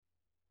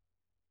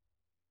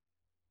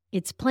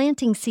It's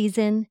planting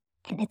season,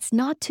 and it's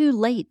not too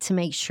late to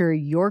make sure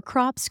your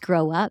crops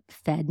grow up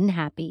fed and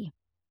happy.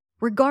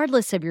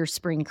 Regardless of your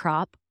spring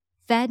crop,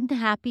 Fed and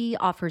Happy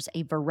offers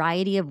a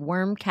variety of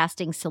worm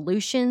casting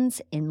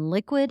solutions in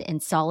liquid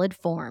and solid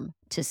form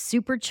to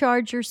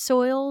supercharge your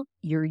soil,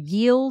 your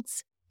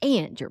yields,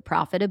 and your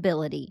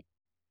profitability.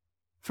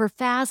 For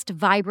fast,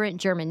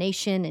 vibrant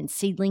germination and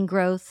seedling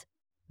growth,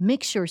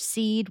 mix your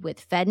seed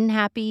with Fed and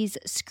Happy's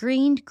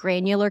screened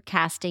granular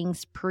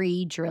castings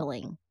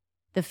pre-drilling.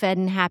 The Fed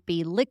and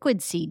Happy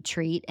liquid seed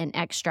treat and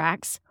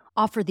extracts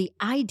offer the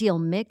ideal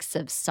mix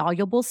of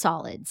soluble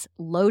solids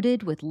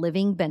loaded with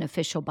living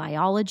beneficial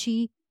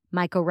biology,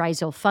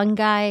 mycorrhizal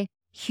fungi,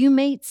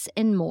 humates,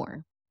 and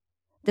more.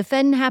 The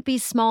Fed and Happy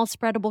small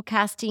spreadable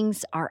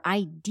castings are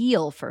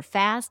ideal for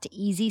fast,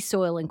 easy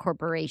soil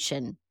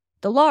incorporation.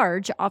 The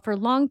large offer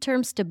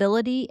long-term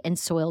stability and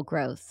soil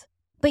growth.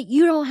 But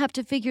you don't have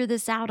to figure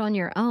this out on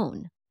your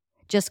own.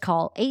 Just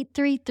call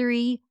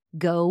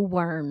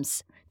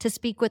 833-GO-WORMS to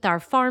speak with our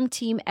farm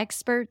team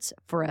experts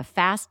for a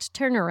fast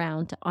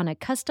turnaround on a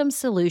custom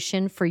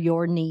solution for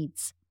your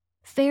needs.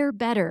 Fare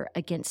better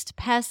against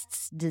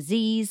pests,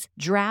 disease,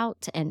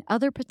 drought, and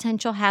other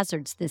potential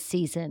hazards this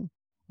season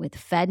with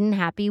Fed and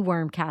Happy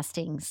worm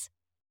castings.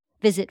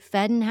 Visit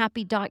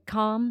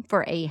fedandhappy.com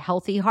for a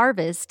healthy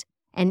harvest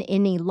and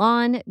any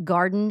lawn,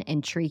 garden,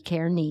 and tree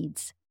care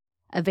needs.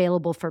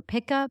 Available for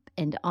pickup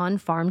and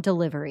on-farm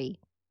delivery.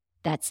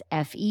 That's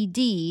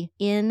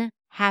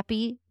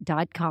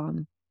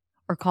fednhappy.com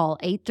or call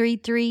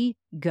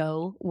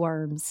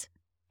 833-GO-WORMS.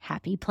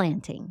 Happy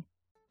planting.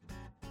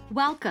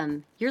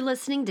 Welcome. You're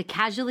listening to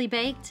Casually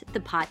Baked,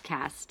 the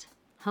podcast.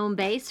 Home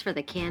base for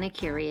the canna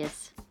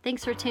curious.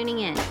 Thanks for tuning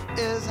in.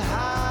 It's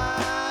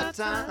high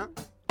time.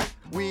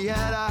 We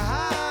had a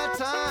high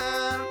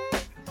time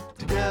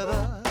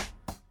together.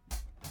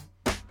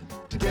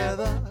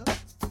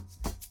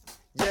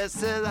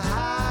 Yes, it's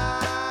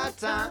high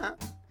time.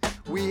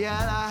 We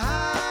had a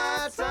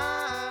high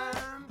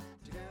time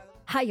together.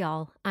 Hi,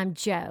 y'all. I'm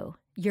Jo,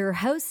 your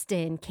host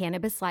and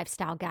Cannabis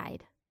Lifestyle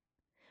Guide.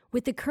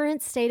 With the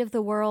current state of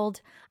the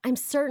world, I'm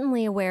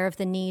certainly aware of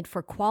the need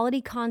for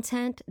quality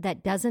content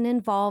that doesn't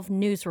involve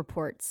news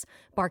reports,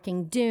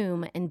 barking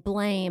doom and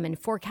blame and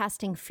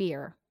forecasting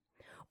fear,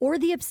 or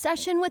the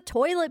obsession with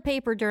toilet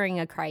paper during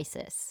a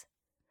crisis.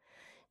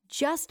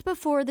 Just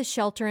before the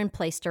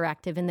shelter-in-place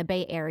directive in the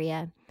Bay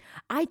Area,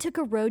 I took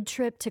a road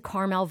trip to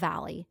Carmel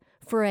Valley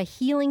for a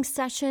healing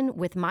session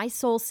with my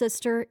soul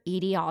sister,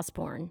 Edie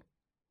Osborne.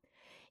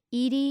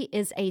 Edie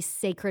is a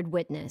sacred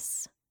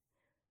witness,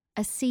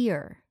 a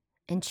seer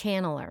and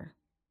channeler,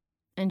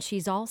 and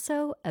she's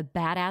also a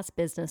badass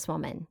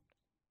businesswoman.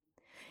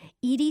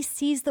 Edie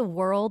sees the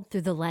world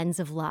through the lens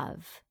of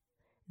love.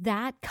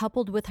 That,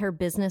 coupled with her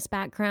business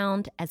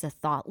background as a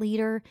thought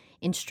leader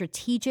in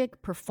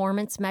strategic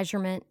performance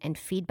measurement and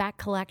feedback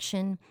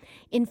collection,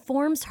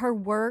 informs her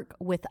work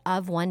with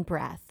Of One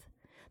Breath,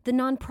 the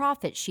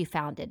nonprofit she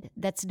founded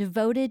that's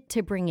devoted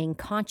to bringing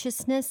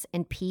consciousness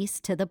and peace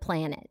to the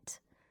planet.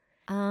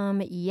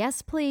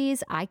 Yes,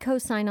 please, I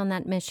co-sign on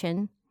that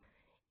mission.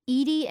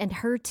 Edie and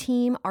her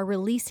team are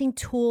releasing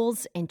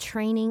tools and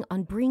training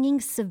on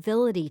bringing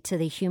civility to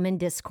the human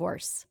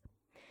discourse.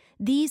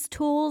 These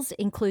tools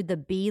include the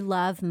Be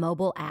Love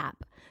mobile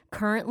app,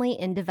 currently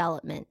in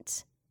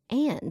development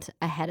and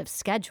ahead of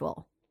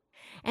schedule,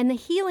 and the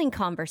Healing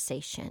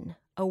Conversation,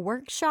 a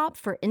workshop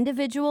for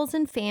individuals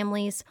and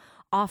families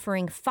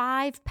offering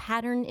 5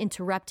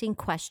 pattern-interrupting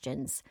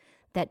questions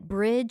that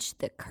bridge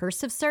the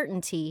curse of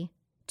certainty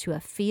to a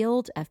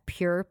field of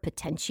pure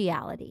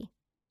potentiality.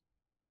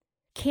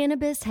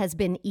 Cannabis has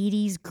been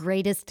Edie's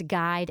greatest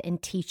guide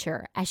and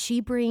teacher as she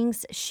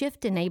brings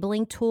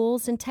shift-enabling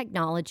tools and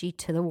technology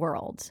to the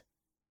world.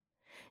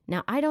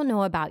 Now, I don't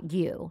know about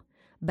you,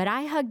 but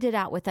I hugged it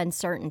out with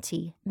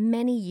uncertainty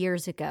many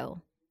years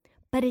ago.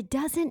 But it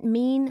doesn't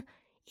mean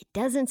it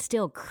doesn't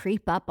still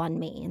creep up on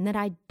me and that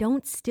I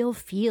don't still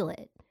feel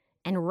it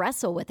and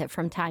wrestle with it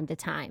from time to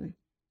time.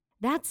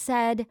 That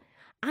said,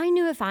 I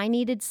knew if I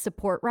needed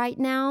support right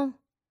now,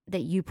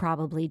 that you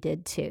probably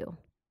did too.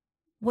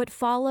 What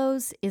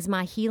follows is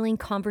my healing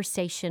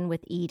conversation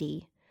with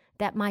Edie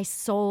that my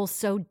soul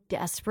so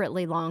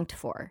desperately longed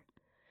for.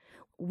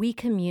 We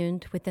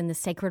communed within the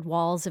sacred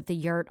walls of the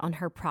yurt on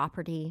her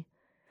property.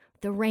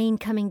 The rain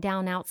coming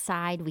down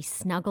outside, we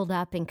snuggled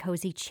up in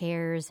cozy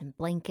chairs and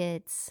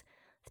blankets.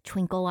 The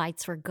twinkle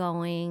lights were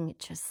going. It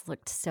just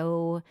looked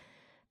so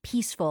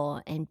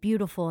peaceful and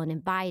beautiful and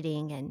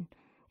inviting. And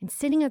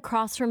sitting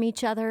across from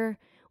each other,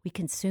 we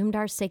consumed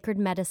our sacred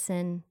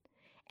medicine,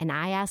 and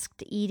I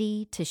asked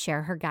Edie to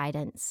share her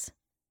guidance.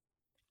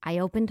 I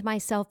opened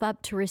myself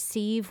up to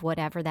receive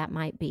whatever that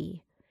might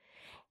be.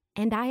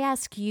 And I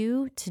ask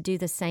you to do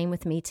the same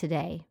with me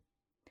today.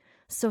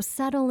 So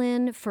settle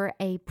in for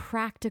a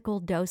practical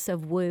dose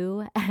of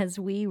woo as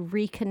we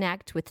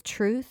reconnect with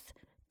truth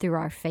through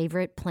our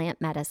favorite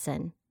plant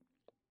medicine.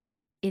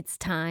 It's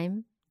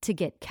time to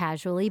get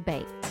casually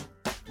baked.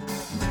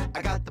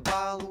 I got the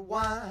bottle of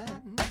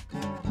wine,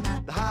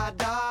 the high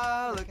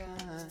dollar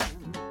kind.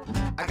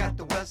 I got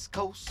the West West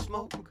Coast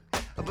smoke,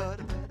 but I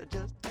better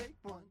just take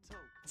one toke.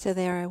 So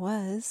there I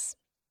was,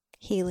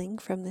 healing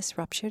from this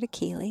ruptured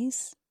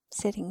Achilles,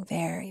 sitting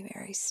very,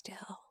 very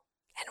still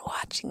and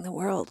watching the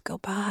world go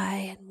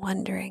by and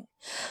wondering,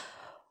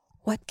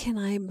 what can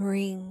I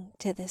bring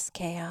to this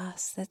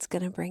chaos that's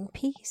going to bring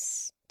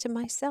peace to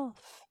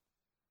myself?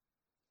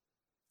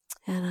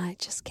 And I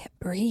just kept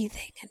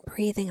breathing and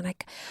breathing. And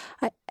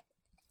I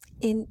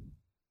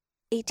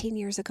 18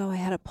 years ago, I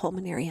had a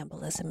pulmonary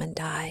embolism and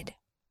died.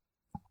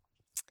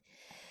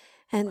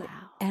 And,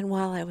 Wow. and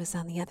while I was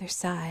on the other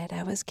side,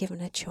 I was given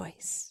a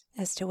choice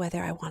as to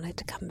whether I wanted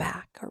to come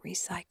back or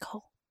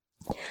recycle.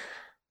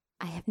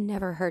 I have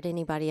never heard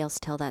anybody else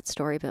tell that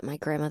story but my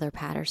grandmother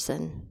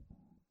Patterson.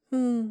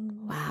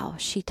 Wow,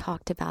 she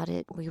talked about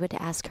it. We would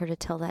ask her to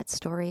tell that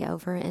story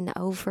over and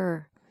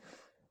over.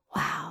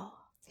 Wow.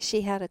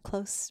 She had a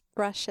close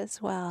brush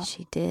as well.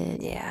 She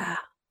did. Yeah.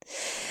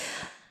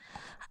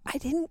 I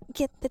didn't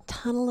get the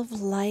tunnel of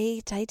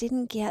light. I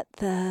didn't get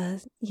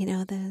the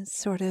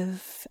sort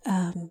of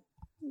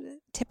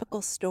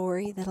typical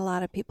story that a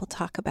lot of people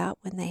talk about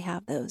when they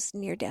have those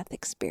near-death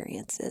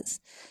experiences.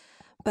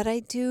 But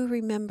I do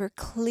remember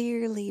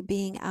clearly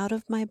being out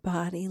of my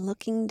body,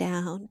 looking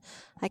down.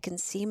 I can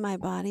see my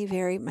body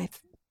my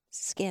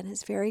skin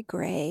is very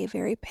gray,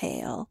 very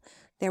pale.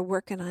 They're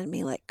working on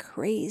me like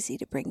crazy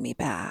to bring me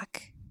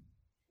back.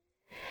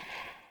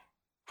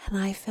 And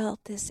I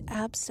felt this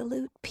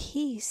absolute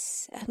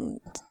peace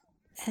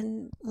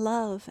and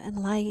love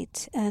and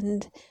light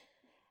and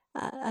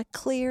a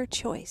clear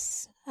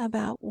choice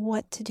about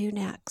what to do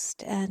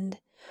next. And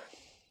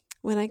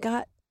when I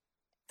got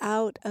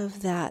out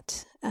of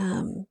that,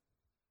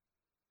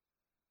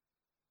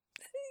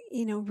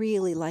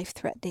 really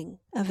life-threatening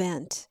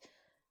event,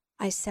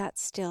 I sat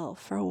still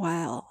for a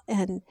while,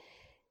 and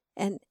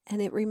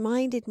it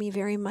reminded me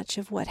very much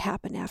of what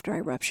happened after I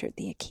ruptured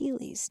the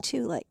Achilles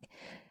too. Like,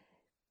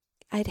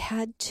 I'd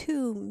had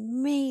two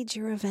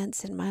major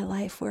events in my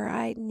life where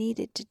I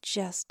needed to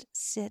just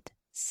sit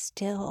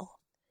still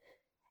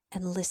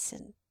and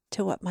listen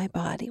to what my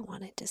body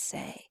wanted to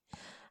say.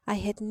 I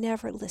had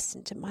never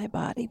listened to my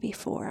body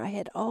before. I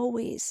had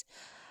always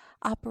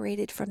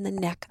operated from the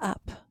neck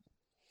up.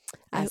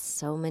 As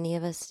so many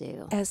of us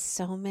do. As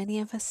so many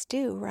of us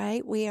do,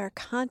 right? We are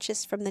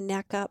conscious from the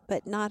neck up,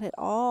 but not at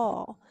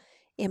all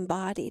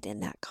embodied in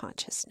that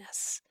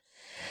consciousness.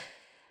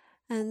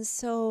 And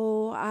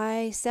so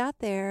I sat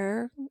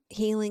there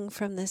healing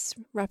from this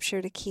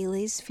ruptured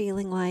Achilles,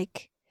 feeling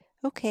like,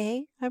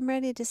 okay, I'm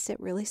ready to sit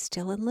really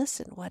still and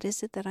listen. What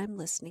is it that I'm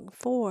listening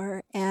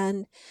for?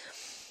 And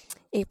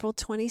April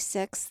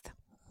 26th,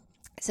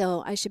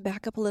 so I should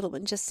back up a little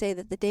and just say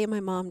that the day my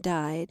mom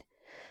died,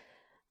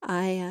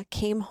 I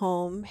came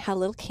home, had a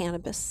little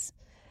cannabis,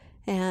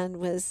 and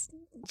was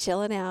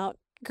chilling out,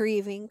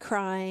 grieving,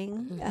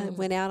 crying. Mm-hmm.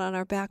 Went out on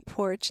our back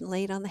porch and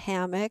laid on the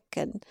hammock,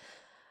 and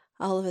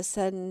all of a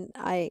sudden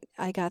I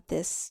got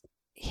this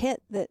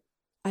hit that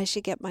I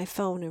should get my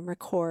phone and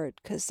record,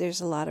 because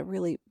there's a lot of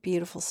really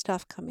beautiful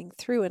stuff coming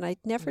through, and I'd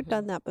never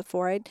done that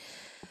before.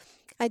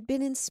 I'd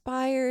been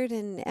inspired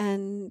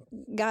and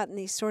gotten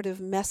these sort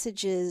of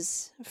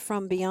messages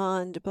from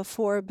beyond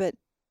before, but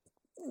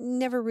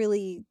never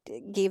really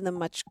gave them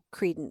much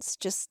credence,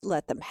 just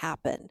let them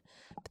happen.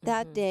 But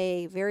that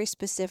day, very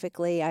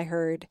specifically, I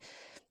heard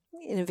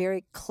in a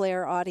very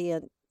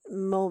clairaudient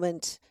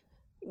moment,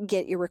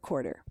 get your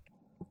recorder.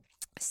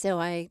 So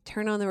I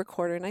turn on the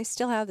recorder, and I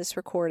still have this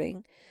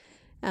recording.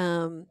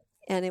 And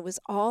it was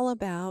all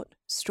about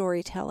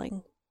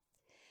storytelling,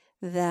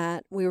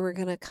 that we were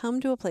going to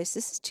come to a place.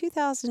 This is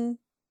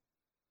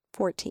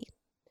 2014.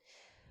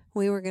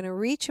 We were going to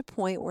reach a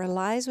point where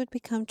lies would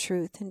become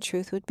truth and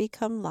truth would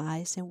become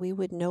lies, and we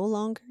would no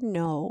longer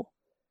know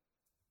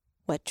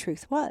what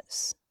truth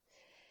was.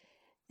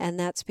 And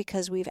that's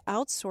because we've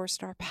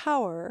outsourced our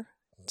power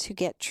to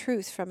get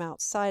truth from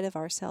outside of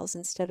ourselves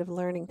instead of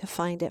learning to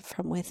find it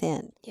from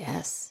within.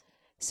 Yes.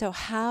 So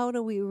how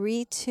do we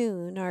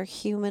retune our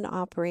human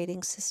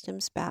operating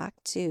systems back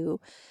to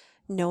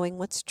knowing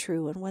what's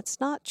true and what's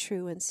not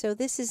true? And so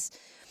this is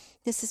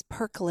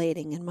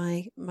percolating in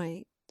my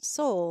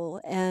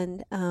soul.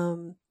 And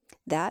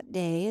that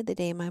day, the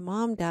day my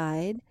mom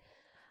died,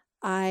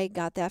 I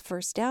got that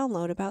first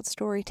download about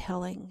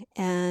storytelling,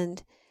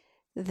 and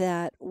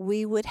that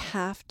we would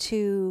have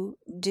to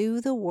do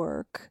the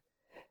work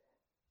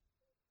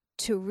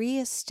to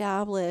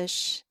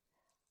reestablish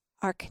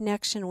our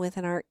connection with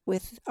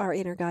our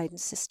inner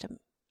guidance system,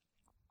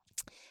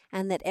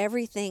 and that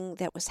everything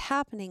that was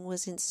happening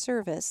was in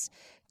service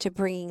to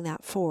bringing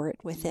that forward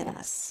within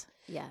us.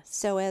 Yes.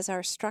 So as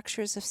our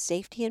structures of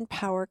safety and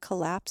power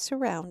collapse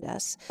around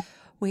us,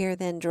 we are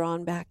then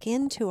drawn back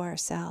into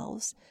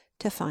ourselves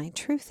to find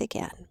truth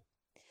again.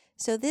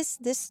 So this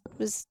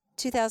was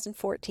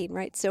 2014,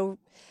 right? So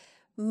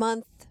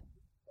month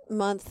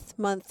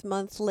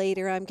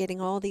later, I'm getting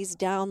all these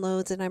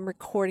downloads, and I'm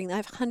recording. I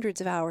have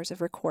hundreds of hours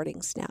of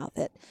recordings now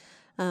that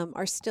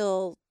are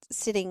still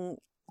sitting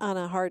on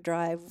a hard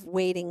drive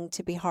waiting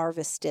to be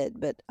harvested,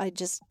 but I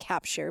just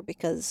capture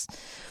because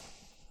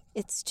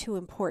it's too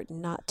important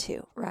not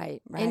to.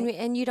 Right. Right.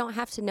 And you don't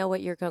have to know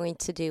what you're going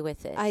to do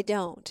with it. I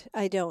don't.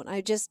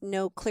 I just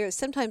know clear.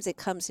 Sometimes it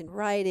comes in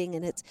writing,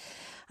 and it's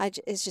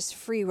just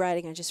free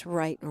writing. I just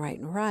write and write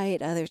and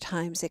write. Other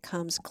times it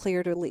comes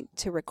clear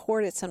to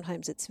record it.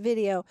 Sometimes it's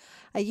video.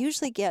 I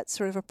usually get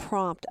sort of a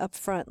prompt up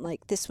front,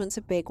 like this one's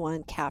a big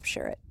one,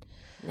 capture it.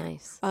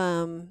 Nice.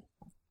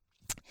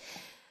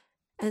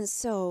 And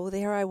so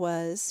there I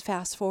was.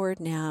 Fast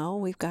forward now,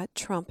 we've got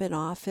Trump in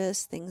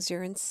office. Things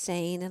are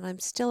insane. And I'm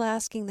still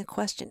asking the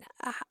question,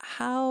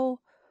 how?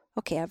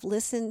 Okay, I've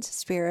listened to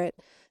Spirit.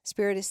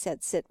 Spirit has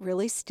said, sit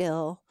really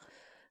still,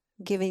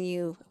 giving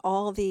you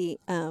all the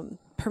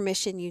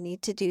permission you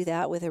need to do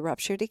that with a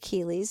ruptured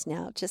Achilles.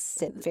 Now just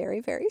sit very,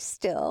 very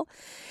still.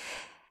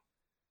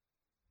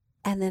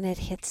 And then it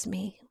hits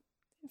me.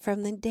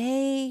 From the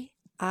day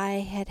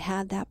I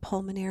had that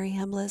pulmonary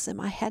embolism,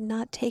 I had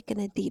not taken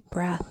a deep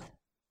breath.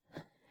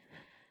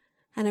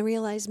 And I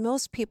realized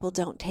most people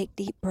don't take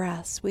deep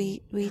breaths.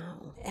 We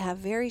have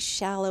very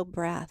shallow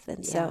breath.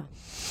 And so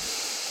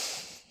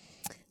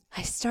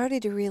I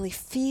started to really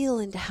feel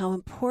into how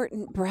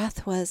important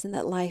breath was, and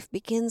that life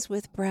begins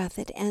with breath,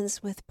 it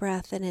ends with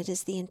breath, and it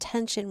is the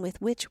intention with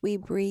which we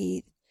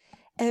breathe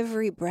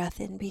every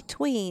breath in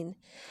between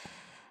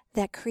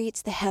that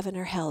creates the heaven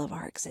or hell of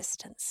our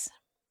existence.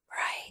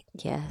 Right?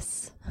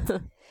 Yes.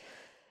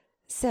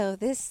 So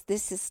this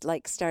is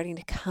like starting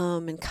to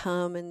come.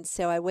 And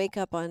so I wake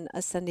up on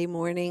a Sunday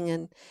morning,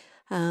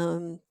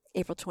 and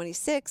April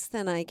 26th,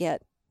 and I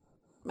get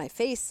my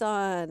face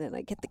on and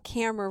I get the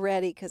camera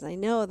ready because I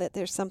know that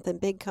there's something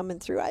big coming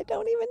through. I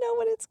don't even know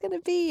what it's going to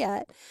be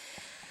yet.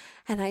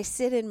 And I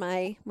sit in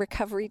my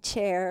recovery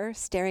chair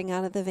staring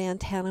out of the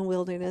Ventana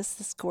Wilderness,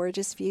 this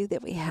gorgeous view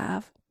that we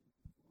have.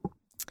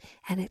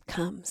 And it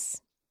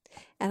comes.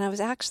 And I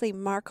was actually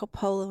Marco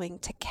Poloing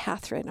to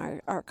Catherine,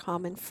 our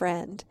common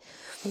friend.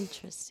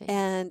 Interesting.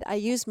 And I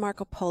use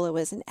Marco Polo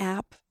as an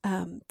app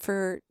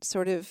for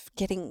sort of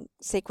getting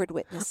sacred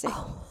witnessing.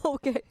 Oh,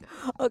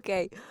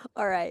 okay.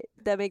 All right.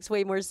 That makes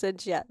way more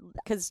sense yet.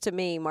 Because to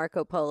me,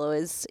 Marco Polo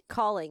is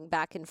calling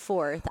back and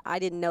forth. I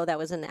didn't know that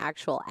was an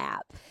actual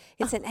app.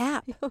 It's an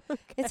app. Okay.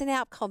 It's an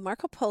app called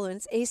Marco Polo, and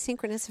it's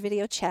asynchronous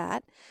video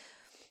chat.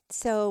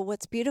 So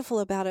what's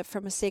beautiful about it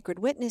from a sacred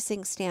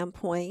witnessing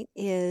standpoint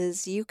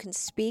is you can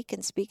speak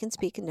and speak and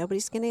speak, and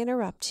nobody's going to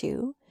interrupt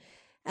you.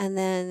 And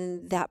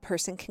then that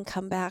person can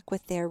come back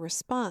with their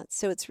response.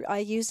 So I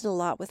use it a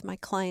lot with my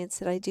clients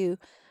that I do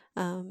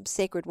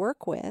sacred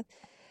work with,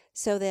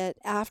 so that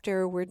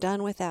after we're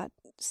done with that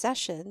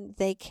session,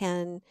 they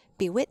can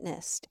be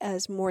witnessed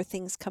as more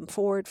things come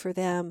forward for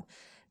them.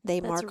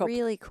 That's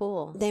really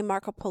cool. They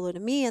Marco Polo to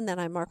me, and then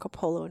I Marco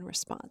Polo in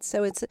response.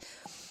 So it's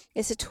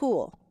a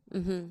tool.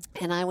 Mm-hmm.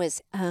 And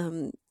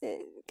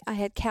I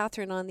had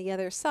Catherine on the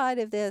other side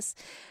of this,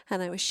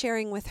 and I was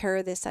sharing with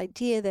her this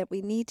idea that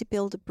we need to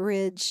build a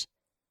bridge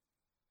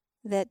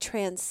that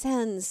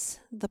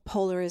transcends the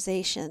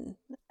polarization,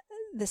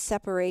 the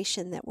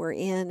separation that we're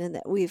in, and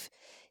that we've,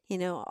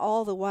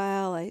 all the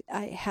while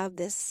I have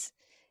this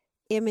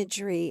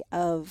imagery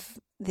of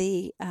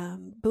the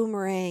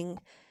boomerang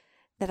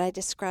that I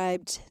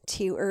described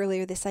to you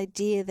earlier, this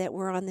idea that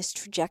we're on this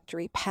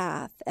trajectory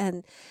path,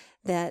 and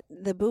that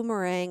the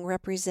boomerang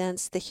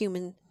represents the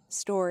human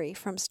story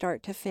from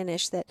start to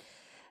finish, that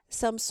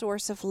some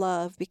source of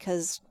love,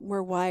 because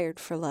we're wired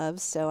for love,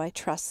 so I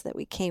trust that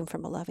we came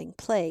from a loving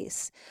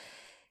place,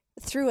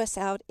 threw us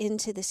out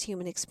into this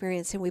human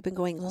experience, and we've been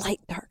going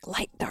light, dark,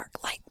 light, dark,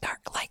 light,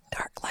 dark, light,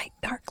 dark, light,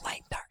 dark,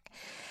 light, dark.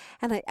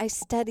 And I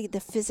studied the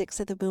physics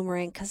of the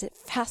boomerang because it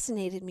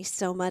fascinated me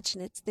so much,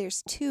 and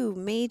there's two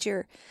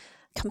major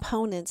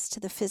components to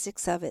the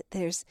physics of it.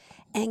 There's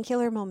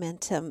angular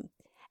momentum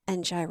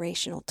and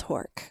gyrational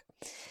torque.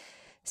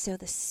 So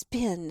the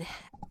spin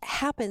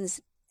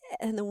happens,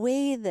 and the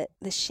way that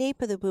the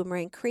shape of the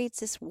boomerang creates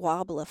this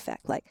wobble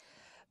effect, like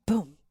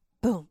boom,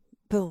 boom,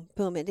 boom,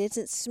 boom. It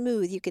isn't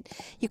smooth. You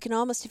can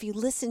almost, if you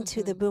listen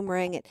to the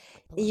boomerang,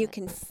 you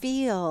can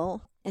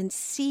feel and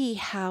see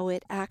how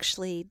it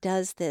actually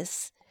does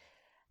this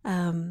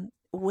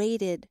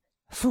weighted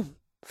boom,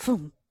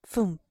 boom,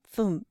 boom,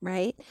 boom,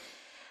 right?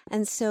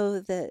 And so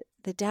the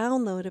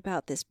download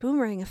about this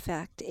boomerang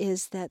effect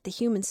is that the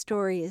human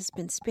story has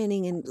been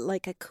spinning in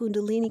like a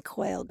kundalini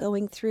coil,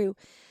 going through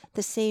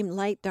the same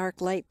light, dark,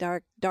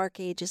 dark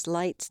ages,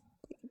 light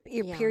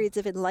periods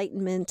of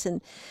enlightenment,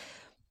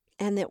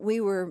 and that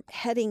we were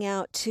heading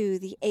out to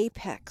the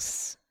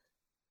apex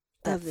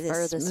of this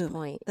furthest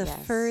point. The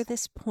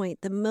furthest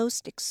point, the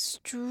most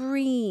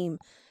extreme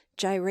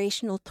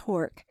gyrational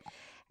torque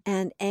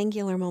and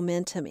angular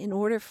momentum. In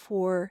order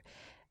for,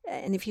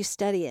 and if you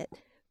study it,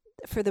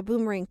 for the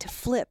boomerang to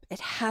flip,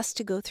 it has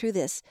to go through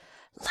this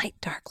light,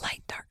 dark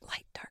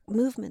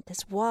movement,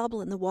 this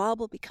wobble, and the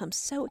wobble becomes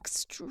so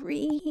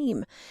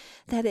extreme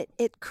that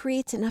it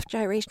creates enough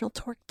gyrational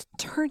torque to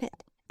turn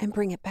it and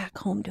bring it back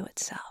home to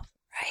itself,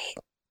 right?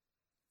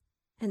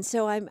 And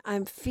so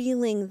I'm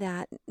feeling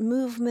that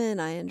movement.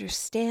 I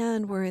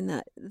understand we're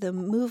in the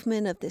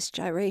movement of this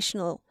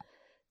gyrational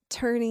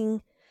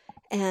turning,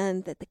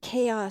 and that the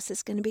chaos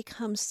is going to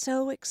become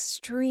so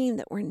extreme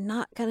that we're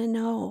not going to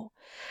know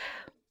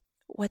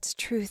what's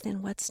truth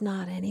and what's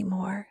not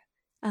anymore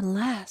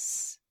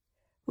unless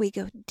we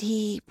go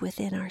deep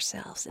within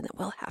ourselves, and that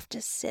we'll have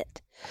to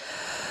sit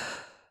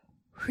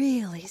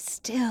really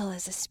still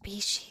as a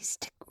species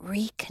to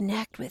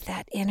reconnect with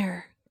that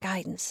inner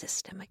guidance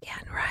system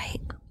again,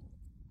 right?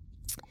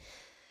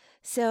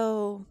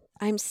 So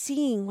I'm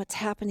seeing what's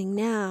happening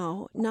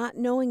now, not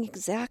knowing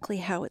exactly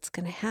how it's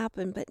going to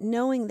happen, but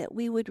knowing that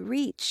we would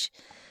reach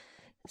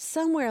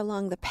somewhere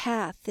along the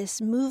path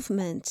this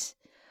movement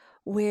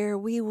where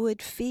we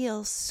would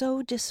feel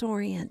so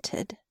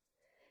disoriented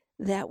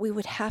that we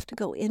would have to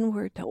go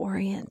inward to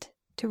orient,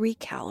 to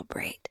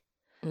recalibrate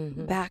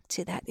back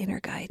to that inner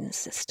guidance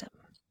system.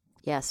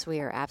 Yes, we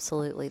are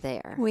absolutely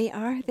there. We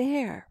are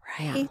there,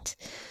 right?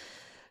 Yeah.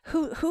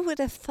 Who would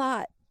have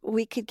thought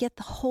we could get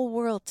the whole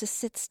world to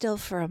sit still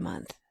for a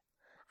month?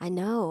 I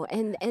know.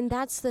 And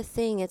that's the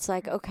thing. It's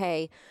like,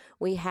 okay,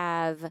 we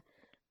have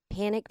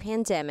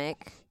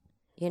pandemic.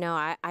 You know,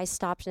 I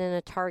stopped in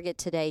a Target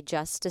today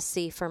just to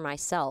see for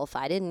myself.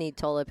 I didn't need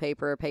toilet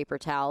paper or paper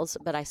towels,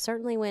 but I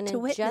certainly went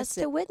in just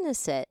to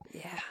witness it.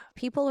 Yeah.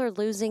 People are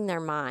losing their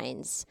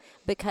minds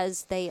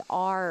because they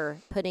are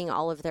putting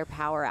all of their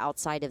power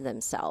outside of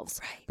themselves,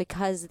 right,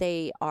 because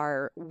they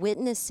are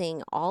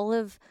witnessing all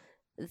of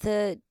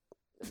the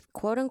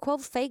quote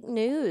unquote fake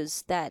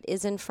news that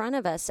is in front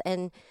of us,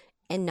 and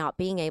not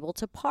being able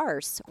to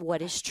parse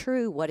what is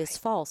true, what is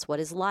false, what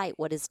is light,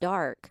 what is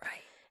dark.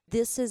 Right.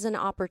 This is an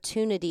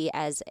opportunity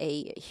as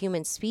a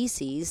human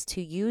species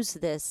to use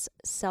this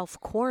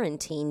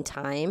self-quarantine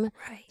time,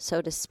 right,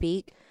 so to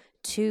speak,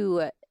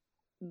 to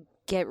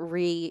get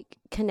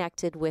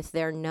reconnected with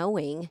their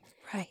knowing.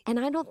 Right.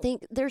 And I don't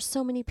think there's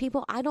so many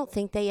people, I don't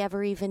think they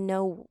ever even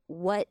know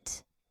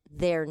what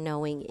their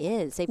knowing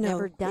is. They've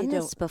never done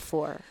this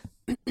before.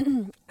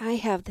 I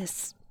have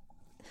this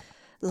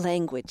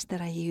language that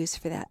I use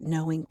for that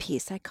knowing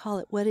piece. I call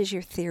it, what is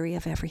your theory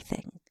of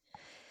everything?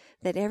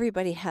 That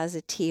everybody has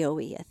a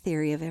TOE, a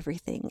theory of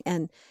everything.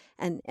 And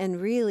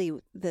really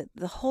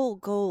the whole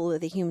goal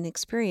of the human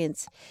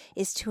experience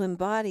is to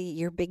embody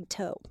your big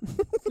toe.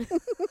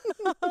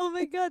 Oh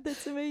my God,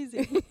 that's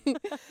amazing.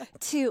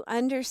 To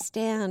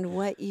understand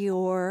what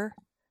your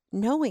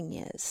knowing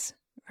is,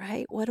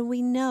 right? What do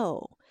we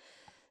know?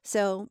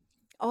 So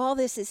all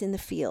this is in the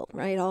field,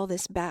 right? All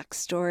this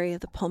backstory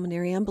of the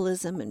pulmonary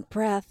embolism and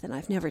breath, and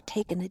I've never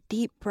taken a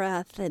deep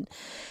breath. And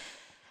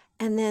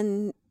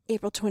then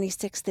April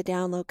 26th, the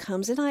download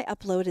comes, and I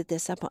uploaded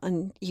this up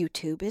on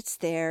YouTube. It's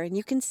there, and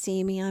you can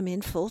see me. I'm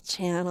in full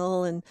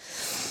channel, and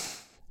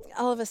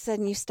all of a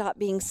sudden you stop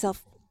being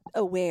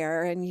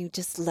self-aware, and you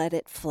just let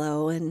it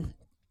flow, and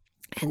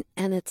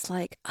it's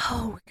like,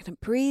 oh, we're going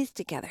to breathe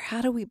together. How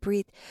do we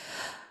breathe?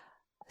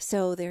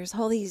 So there's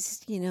all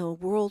these,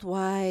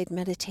 worldwide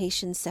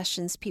meditation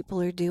sessions people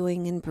are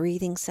doing and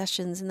breathing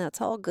sessions, and that's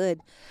all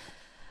good.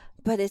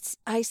 But it's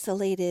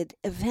isolated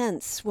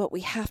events. What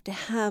we have to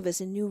have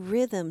is a new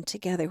rhythm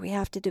together. We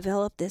have to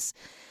develop this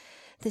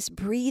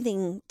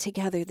breathing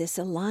together, this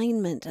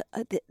alignment,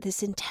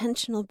 this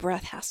intentional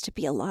breath has to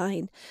be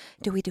aligned.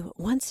 Do we do it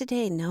once a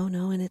day? No,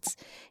 and it's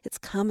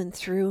coming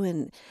through,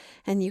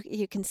 and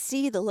you can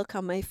see the look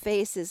on my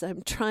face as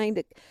I'm trying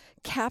to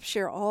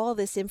capture all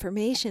this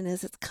information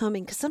as it's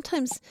coming. Because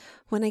sometimes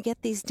when I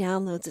get these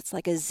downloads, it's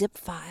like a zip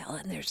file,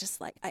 and there's just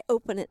like, I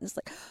open it and it's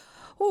like,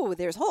 oh,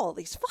 there's all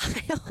these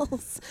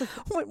files.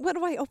 What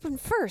do I open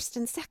first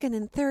and second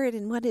and third?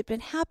 And what had been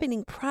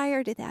happening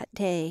prior to that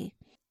day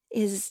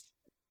is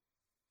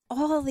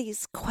all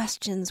these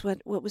questions.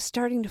 What was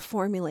starting to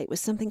formulate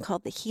was something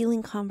called the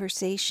healing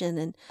conversation.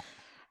 And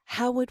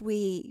how would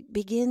we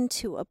begin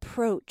to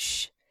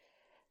approach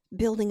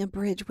building a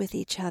bridge with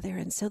each other?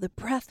 And so the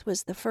breath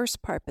was the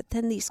first part, but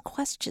then these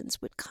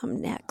questions would come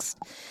next.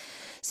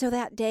 So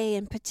that day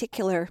in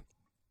particular,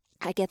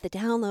 I get the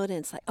download, and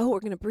it's like, oh,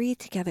 we're going to breathe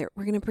together.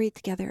 We're going to breathe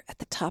together at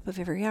the top of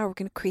every hour. We're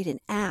going to create an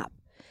app,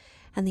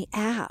 and the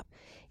app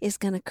is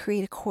going to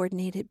create a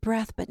coordinated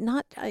breath, but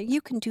not,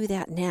 you can do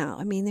that now.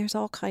 I mean, there's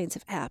all kinds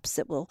of apps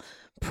that will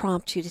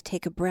prompt you to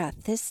take a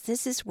breath. This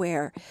is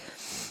where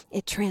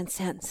it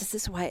transcends. This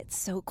is why it's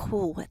so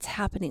cool what's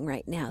happening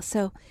right now.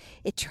 So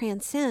it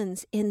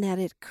transcends in that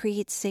it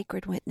creates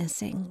sacred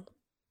witnessing.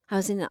 I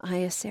was in an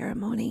Aya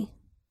ceremony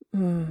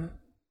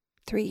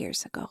 3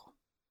 years ago.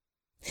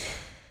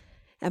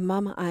 And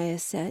Mama Aya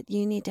said,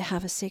 you need to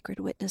have a sacred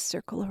witness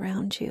circle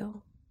around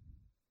you.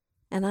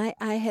 And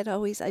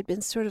I'd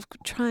been sort of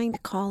trying to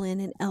call in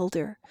an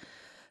elder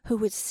who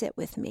would sit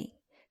with me,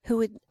 who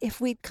would, if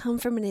we'd come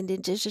from an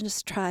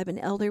indigenous tribe, an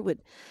elder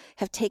would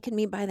have taken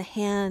me by the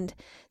hand,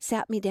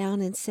 sat me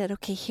down and said,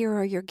 okay, here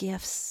are your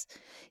gifts.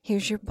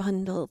 Here's your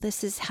bundle.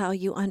 This is how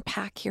you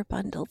unpack your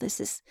bundle.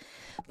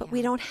 But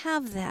we don't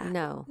have that.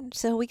 No.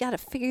 So we got to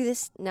figure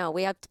this. No,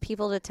 we have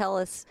people to tell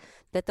us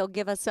that they'll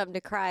give us something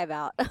to cry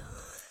about.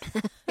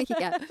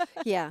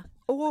 Yeah.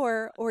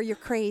 Or you're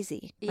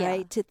crazy,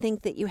 right? To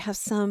think that you have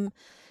some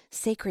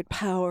sacred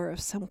power of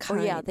some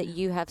kind. Or that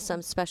you have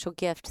some special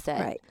gift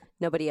that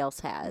nobody else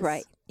has.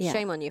 Right. Yeah.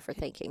 Shame on you for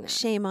thinking that.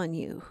 Shame on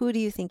you. Who do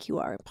you think you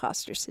are?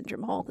 Imposter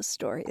syndrome, all the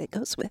story that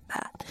goes with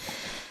that.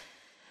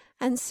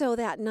 And so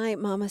that night,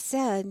 Mama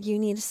said, you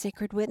need a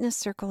sacred witness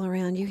circle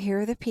around you. Here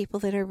are the people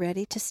that are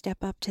ready to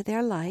step up to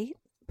their light.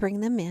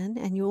 Bring them in,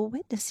 and you will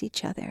witness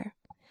each other.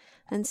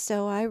 And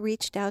so I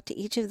reached out to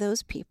each of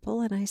those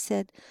people, and I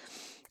said,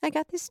 I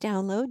got this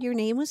download. Your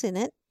name was in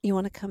it. You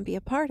want to come be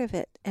a part of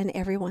it? And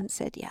everyone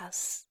said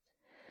yes.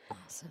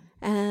 Awesome.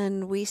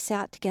 And we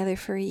sat together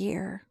for a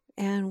year,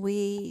 and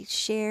we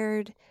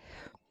shared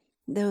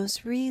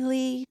those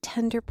really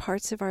tender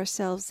parts of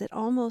ourselves that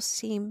almost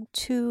seem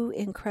too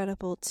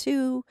incredible,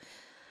 too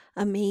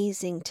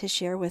amazing to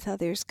share with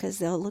others, because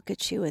they'll look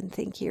at you and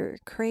think you're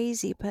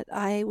crazy. But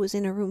I was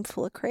in a room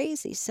full of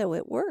crazy, so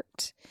it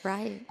worked.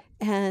 Right.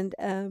 And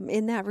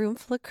in that room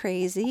full of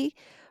crazy,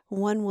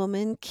 one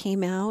woman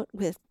came out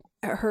with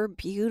her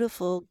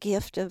beautiful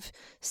gift of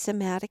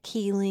somatic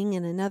healing,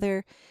 and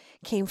another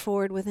came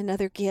forward with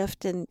another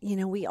gift. And,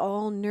 we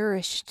all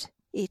nourished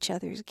each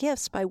other's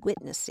gifts by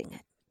witnessing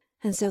it.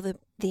 And so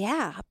the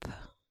app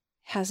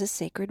has a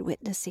sacred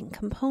witnessing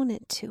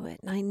component to it.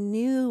 And I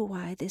knew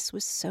why this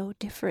was so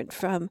different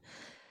from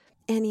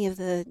any of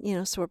the,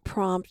 sort of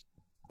prompt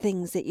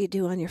things that you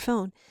do on your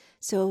phone.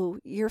 So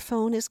your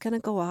phone is going to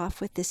go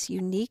off with this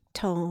unique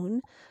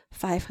tone,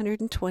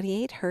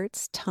 528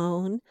 hertz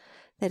tone,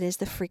 that is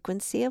the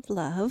frequency of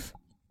love.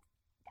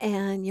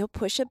 And you'll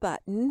push a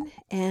button,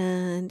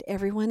 and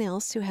everyone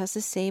else who has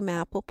the same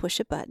app will push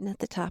a button at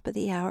the top of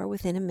the hour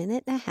within a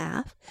minute and a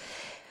half.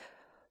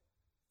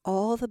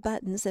 All the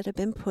buttons that have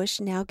been pushed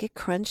now get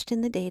crunched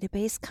in the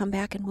database, come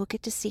back, and we'll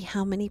get to see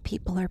how many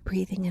people are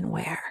breathing and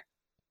where.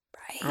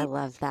 Right? I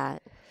love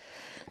that.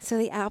 So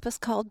the app is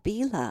called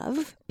Be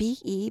Love,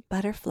 B-E,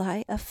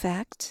 butterfly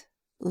effect,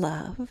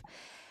 love.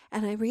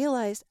 And I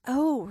realized,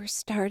 we're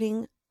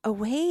starting a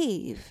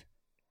wave,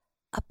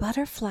 a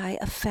butterfly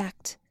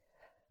effect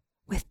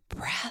with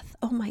breath.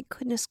 Oh my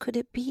goodness, could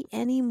it be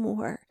any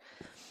more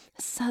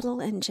subtle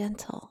and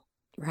gentle?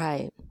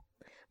 Right.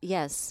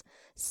 Yes.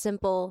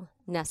 Simple,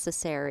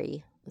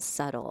 necessary,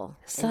 subtle,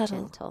 and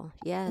gentle.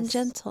 Yes. And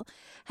gentle.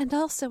 And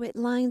also it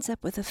lines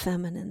up with the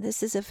feminine.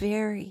 This is a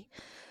very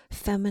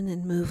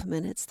feminine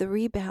movement. It's the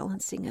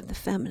rebalancing of the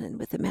feminine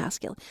with the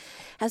masculine.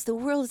 As the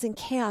world is in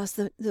chaos,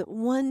 the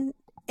one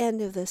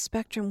end of the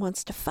spectrum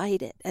wants to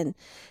fight it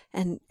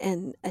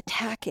and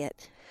attack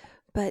it.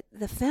 But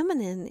the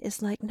feminine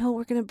is like, no,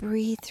 we're going to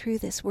breathe through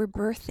this. We're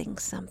birthing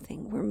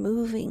something. We're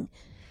moving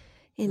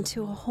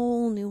into a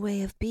whole new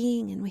way of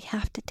being, and we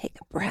have to take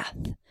a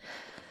breath.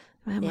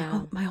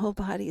 My whole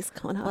body is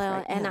going off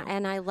right now.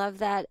 And I love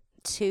that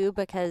too,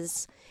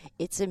 because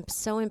it's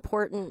so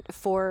important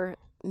for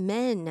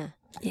men,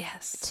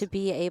 to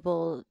be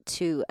able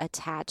to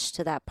attach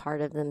to that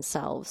part of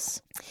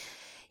themselves.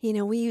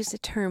 We used a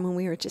term when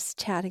we were just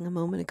chatting a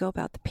moment ago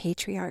about the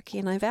patriarchy,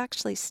 and I've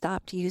actually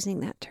stopped using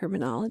that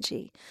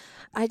terminology.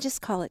 I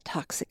just call it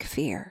toxic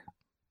fear.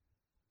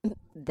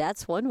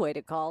 That's one way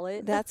to call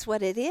it. That's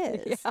what it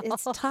is. Yeah.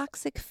 It's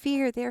toxic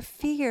fear. Their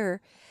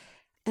fear.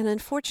 And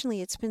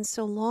unfortunately, it's been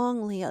so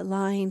longly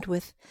aligned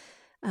with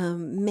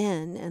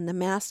men and the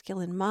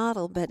masculine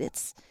model, but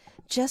it's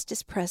just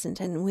as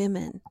present in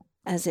women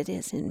as it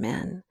is in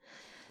men.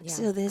 Yeah,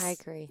 so I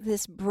agree.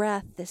 This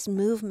breath, this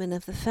movement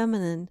of the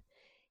feminine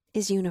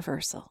is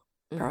universal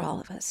for all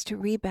of us, to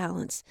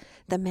rebalance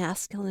the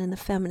masculine and the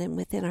feminine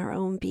within our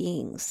own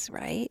beings,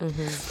 right?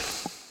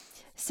 Mm-hmm.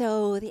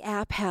 So the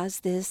app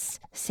has this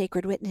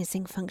sacred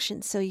witnessing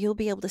function. So you'll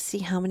be able to see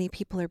how many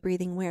people are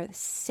breathing where the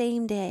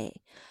same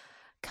day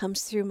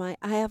comes through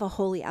I have a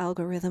holy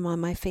algorithm on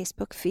my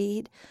Facebook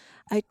feed.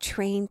 I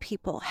train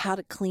people how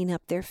to clean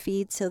up their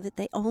feed so that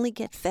they only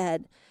get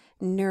fed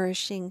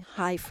nourishing,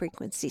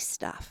 high-frequency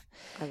stuff.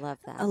 I love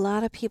that. A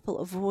lot of people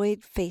avoid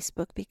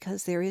Facebook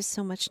because there is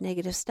so much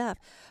negative stuff.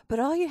 But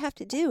all you have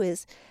to do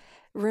is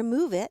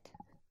remove it,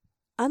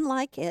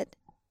 unlike it,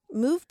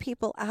 move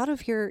people out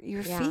of your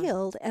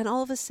field, and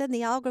all of a sudden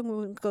the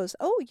algorithm goes,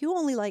 oh, you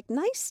only like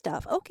nice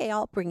stuff. Okay,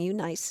 I'll bring you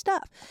nice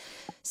stuff.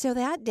 So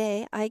that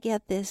day I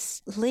get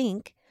this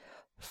link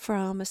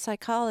from a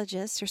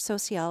psychologist or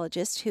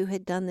sociologist who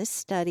had done this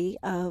study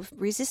of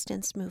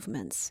resistance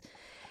movements.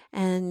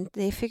 And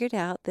they figured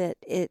out that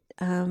it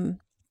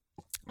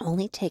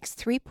only takes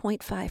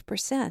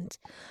 3.5%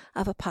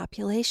 of a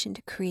population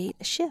to create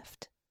a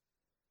shift.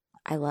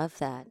 I love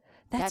that.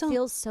 That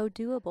feels so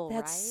doable, right?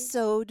 That's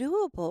so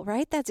doable,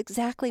 right? That's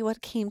exactly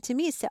what came to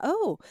me.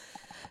 So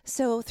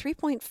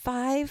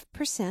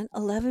 3.5%,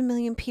 11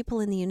 million people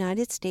in the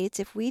United States.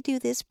 If we do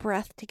this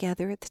breath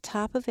together at the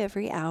top of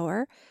every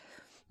hour,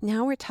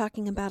 now we're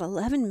talking about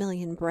 11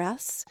 million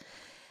breaths.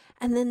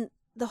 And then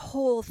the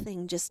whole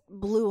thing just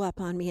blew up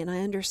on me, and I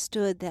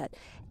understood that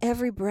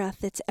every breath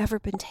that's ever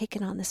been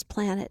taken on this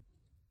planet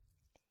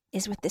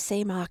is with the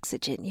same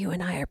oxygen you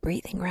and I are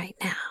breathing right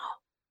now.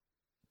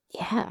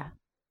 Yeah.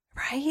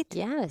 Right?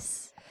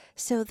 Yes.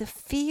 So the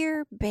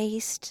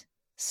fear-based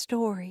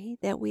story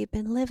that we've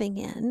been living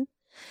in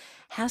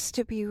has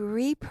to be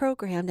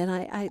reprogrammed. And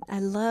I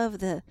love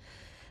the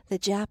the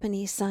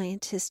Japanese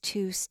scientist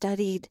who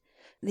studied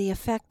the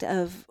effect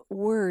of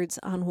words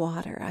on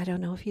water. I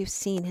don't know if you've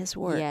seen his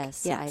work.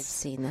 Yes, I've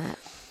seen that.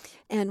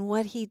 And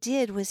what he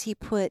did was he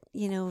put,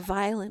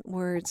 violent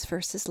words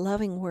versus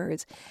loving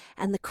words,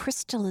 and the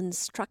crystalline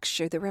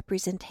structure, the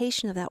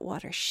representation of that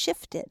water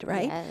shifted,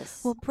 right? Yes.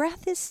 Well,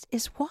 breath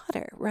is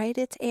water, right?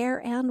 It's air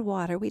and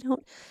water.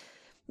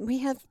 We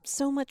have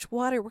so much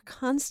water. We're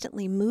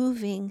constantly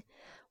moving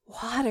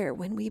water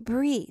when we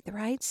breathe,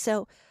 right?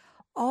 So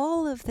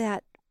all of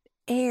that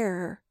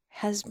air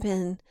has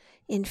been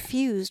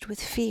infused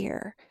with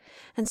fear.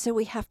 And so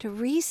we have to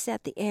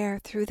reset the air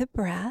through the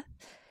breath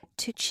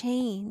to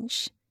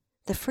change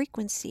the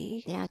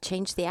frequency. Yeah,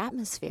 change the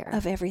atmosphere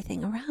of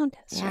everything around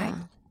us, right?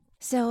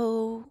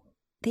 So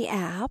the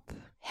app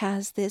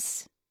has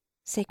this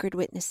sacred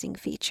witnessing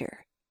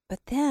feature, but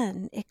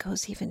then it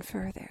goes even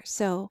further.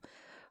 So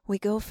we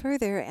go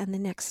further, and the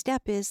next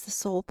step is the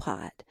soul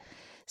pod.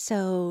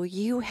 So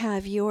you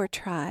have your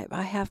tribe,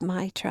 I have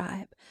my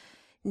tribe.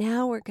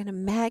 Now we're going to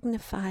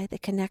magnify the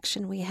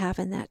connection we have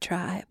in that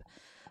tribe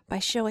by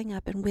showing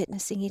up and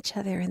witnessing each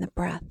other in the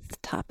breath at the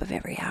top of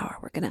every hour.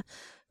 We're going to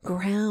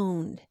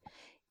ground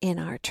in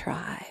our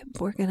tribe.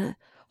 We're going to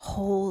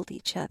hold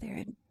each other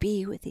and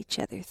be with each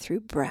other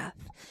through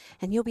breath.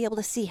 And you'll be able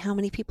to see how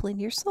many people in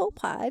your soul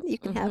pod. You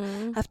can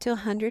have up to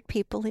 100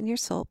 people in your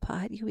soul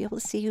pod. You'll be able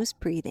to see who's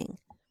breathing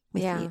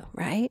with you,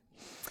 right?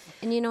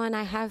 And, and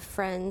I have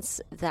friends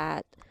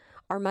that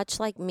are much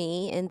like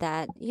me in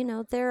that,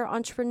 they're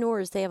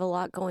entrepreneurs. They have a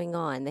lot going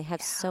on. They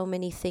have so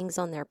many things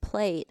on their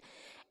plate.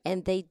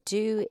 And they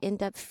do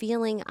end up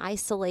feeling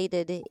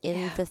isolated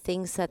in the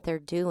things that they're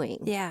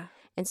doing. Yeah.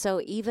 And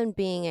so even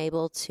being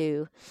able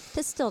to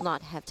still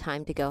not have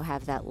time to go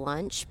have that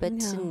lunch, but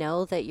to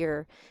know that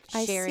you're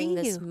sharing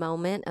this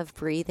moment of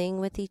breathing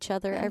with each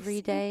other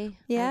every day.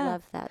 Yeah. I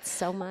love that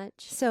so much.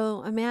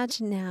 So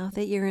imagine now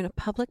that you're in a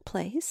public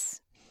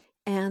place,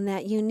 and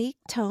that unique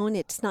tone,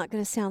 it's not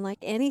going to sound like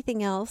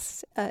anything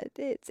else.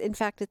 In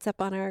fact, it's up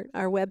on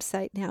our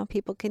website now.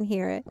 People can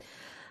hear it.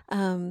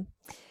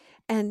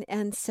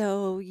 And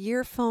so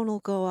your phone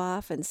will go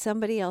off and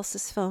somebody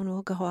else's phone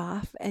will go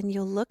off, and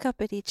you'll look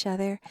up at each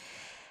other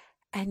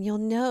and you'll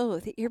know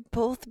that you're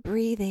both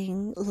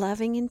breathing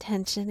loving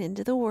intention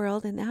into the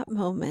world in that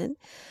moment,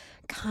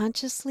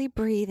 consciously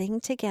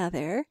breathing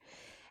together.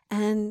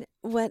 And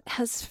what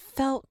has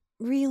felt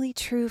really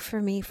true for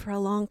me for a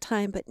long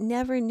time, but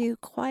never knew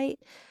quite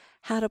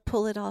how to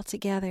pull it all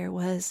together,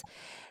 was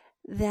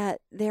that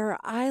there are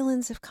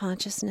islands of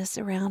consciousness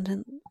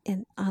around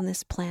on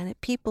this planet.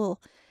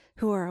 People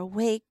who are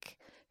awake,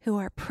 who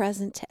are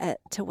present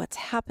to what's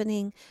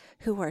happening,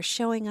 who are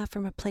showing up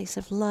from a place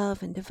of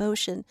love and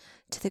devotion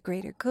to the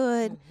greater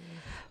good,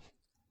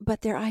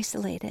 but they're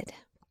isolated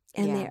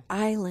and they're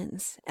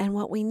islands. And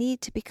what we need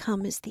to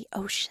become is the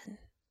ocean.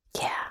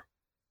 Yeah.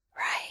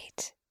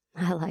 Right.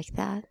 I like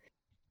that.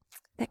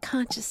 That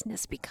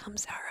consciousness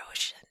becomes our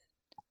ocean,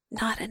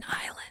 not an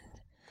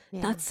island.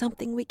 Yeah. Not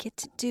something we get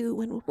to do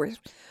when we're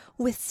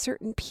with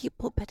certain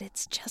people, but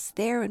it's just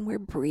there and we're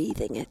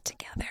breathing it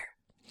together.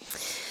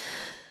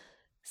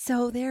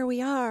 So there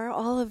we are,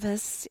 all of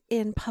us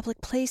in public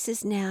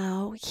places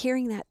now,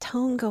 hearing that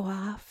tone go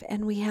off,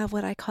 and we have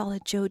what I call a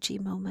Joji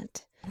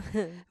moment.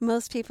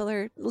 Most people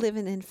are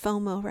living in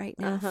FOMO right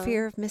now,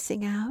 fear of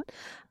missing out.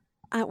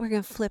 We're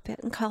going to flip it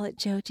and call it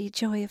Joji,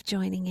 joy of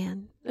joining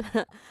in.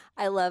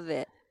 I love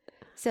it.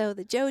 So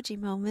the Joji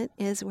moment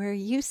is where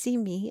you see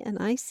me and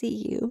I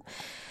see you,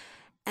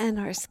 and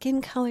our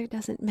skin color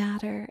doesn't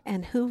matter,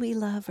 and who we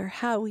love or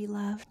how we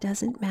love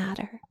doesn't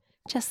matter.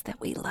 Just that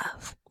we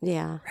love.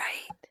 Yeah.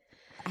 Right.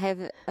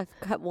 I've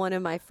got one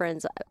of my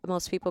friends,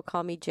 most people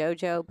call me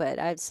JoJo, but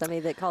I have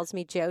somebody that calls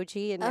me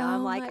Joji, and now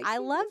I'm like, I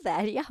love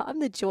that. Yeah, I'm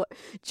the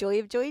joy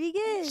of joining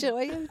in.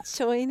 Joy of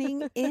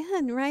joining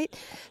in, right?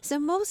 So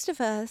most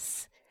of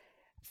us,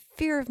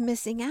 fear of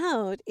missing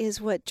out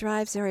is what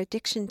drives our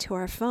addiction to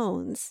our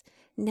phones.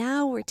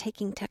 Now we're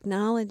taking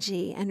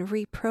technology and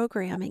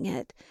reprogramming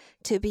it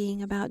to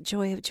being about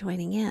joy of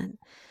joining in.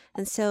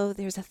 And so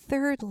there's a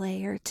third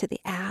layer to the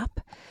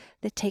app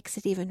that takes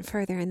it even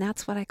further, and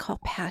that's what I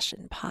call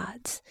passion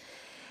pods.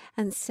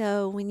 And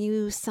so when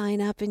you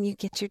sign up and you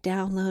get your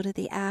download of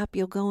the app,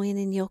 you'll go in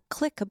and you'll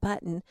click a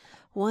button,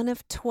 one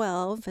of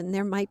 12, and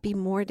there might be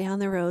more down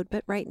the road,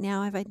 but right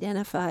now I've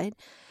identified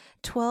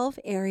 12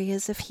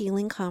 areas of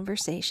healing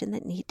conversation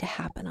that need to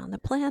happen on the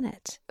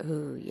planet.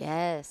 Ooh,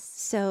 yes.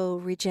 So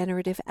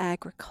regenerative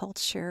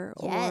agriculture,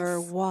 or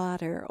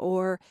water,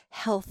 or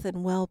health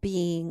and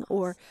well-being,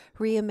 or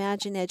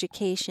reimagine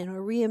education,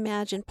 or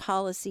reimagine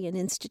policy and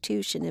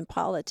institution and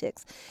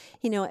politics.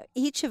 You know,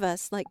 each of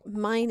us, like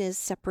mine is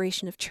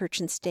separation of church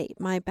and state.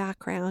 My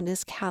background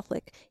is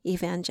Catholic,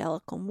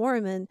 evangelical,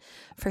 Mormon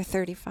for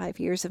 35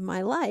 years of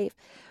my life.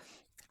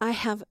 I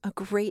have a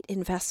great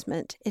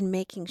investment in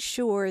making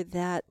sure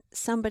that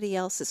somebody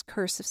else's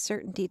curse of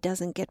certainty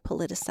doesn't get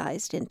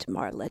politicized into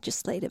our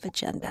legislative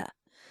agenda.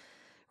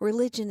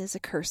 Religion is a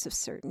curse of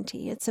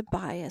certainty. It's a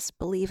bias.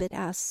 Believe it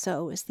as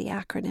so is the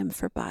acronym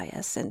for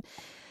bias. And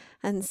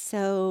And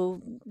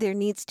so there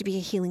needs to be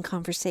a healing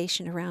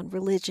conversation around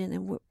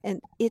religion.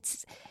 And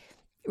it's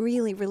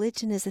really,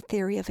 religion is a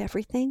theory of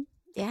everything.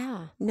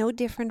 Yeah. No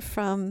different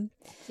from...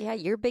 Yeah,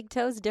 your big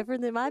toe's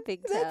different than my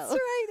big toe. That's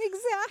right.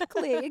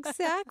 Exactly.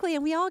 Exactly.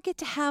 And we all get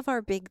to have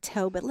our big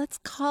toe, but let's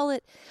call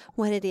it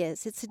what it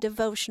is. It's a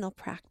devotional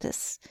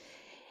practice.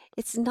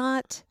 It's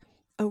not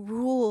a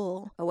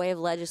rule. A way of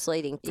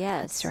legislating.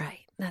 Yes. That's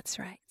right. That's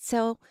right.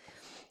 So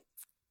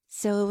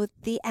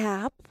the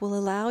app will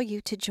allow you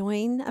to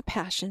join a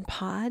passion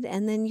pod,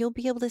 and then you'll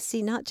be able to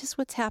see not just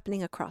what's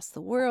happening across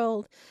the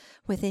world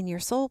within your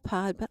soul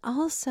pod, but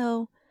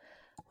also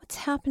what's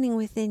happening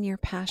within your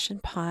passion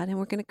pod. And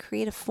we're going to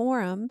create a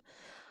forum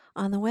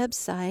on the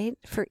website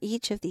for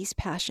each of these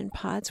passion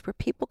pods where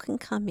people can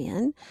come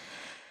in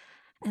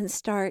and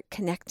start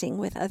connecting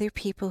with other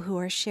people who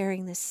are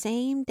sharing the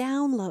same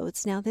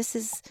downloads. Now, this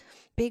is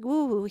big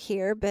woo-woo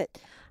here, but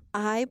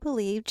I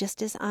believe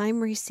just as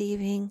I'm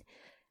receiving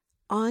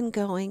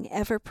ongoing,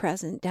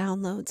 ever-present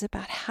downloads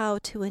about how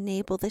to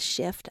enable the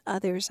shift,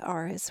 others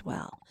are as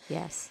well.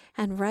 Yes.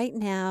 And right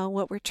now,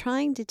 what we're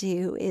trying to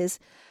do is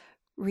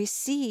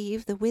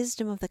receive the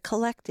wisdom of the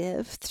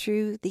collective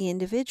through the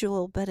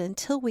individual, but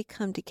until we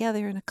come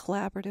together in a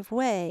collaborative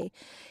way,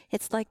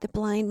 it's like the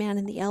blind man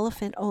and the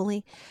elephant,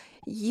 only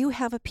you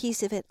have a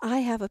piece of it, I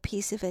have a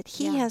piece of it,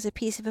 he has a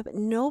piece of it, but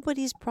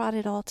nobody's brought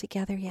it all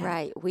together yet.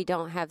 Right. We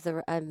don't have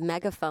a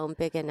megaphone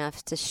big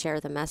enough to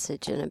share the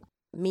message in a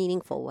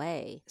meaningful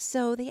way.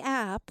 So the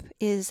app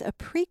is a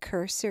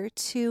precursor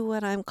to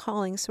what I'm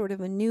calling sort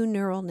of a new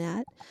neural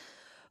net,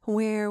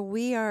 where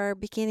we are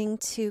beginning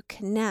to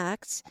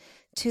connect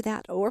to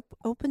that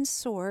open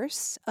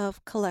source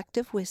of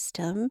collective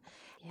wisdom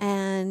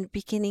and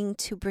beginning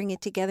to bring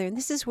it together. And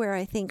this is where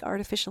I think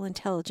artificial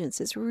intelligence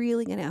is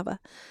really going to have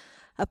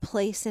a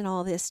place in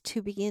all this,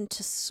 to begin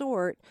to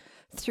sort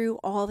through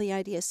all the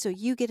ideas. So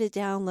you get a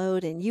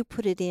download and you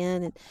put it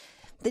in, and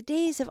the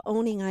days of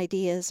owning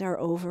ideas are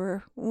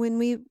over. When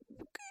we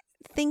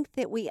think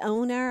that we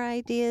own our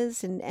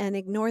ideas and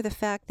ignore the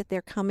fact that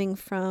they're coming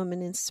from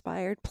an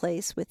inspired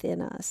place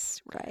within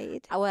us,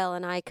 right? Well,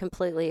 and I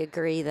completely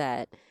agree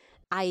that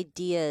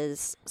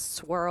ideas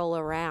swirl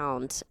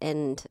around.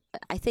 And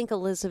I think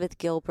Elizabeth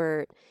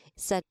Gilbert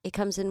said it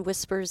comes in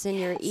whispers in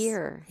your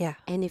ear. Yeah.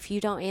 And if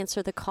you don't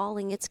answer the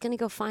calling, it's going to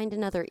go find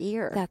another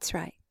ear. That's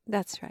right.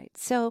 That's right.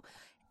 So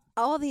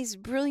all these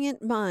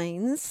brilliant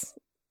minds,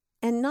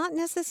 and not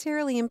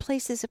necessarily in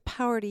places of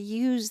power to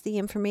use the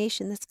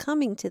information that's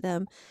coming to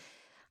them,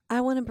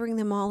 I want to bring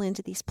them all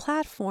into these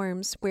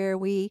platforms where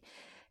we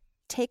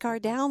take our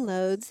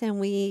downloads and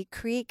we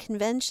create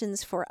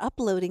conventions for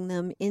uploading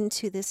them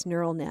into this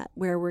neural net,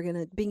 where we're going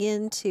to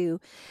begin to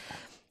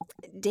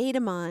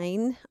data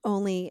mine,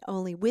 only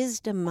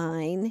wisdom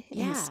mine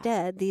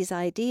instead, these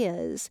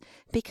ideas,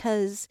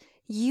 because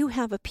you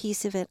have a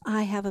piece of it,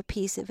 I have a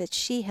piece of it,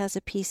 she has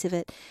a piece of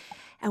it.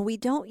 And we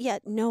don't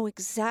yet know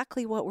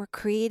exactly what we're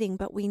creating,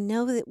 but we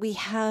know that we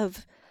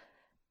have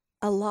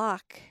a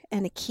lock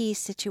and a key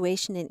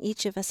situation, and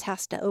each of us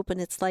has to open.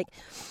 It's like,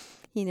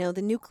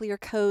 the nuclear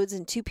codes,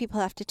 and two people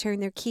have to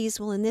turn their keys.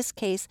 Well, in this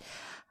case,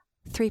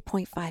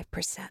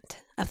 3.5%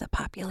 of the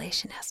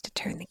population has to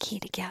turn the key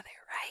together,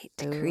 right?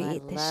 To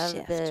create this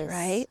shift,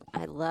 right?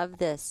 I love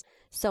this.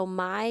 So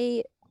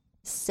my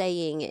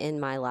saying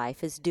in my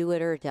life is do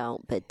it or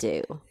don't, but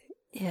do.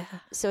 Yeah.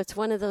 So it's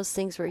one of those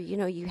things where,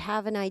 you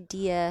have an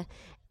idea,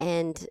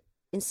 and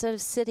instead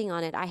of sitting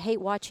on it, I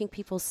hate watching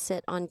people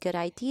sit on good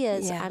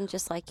ideas. Yeah. I'm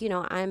just like,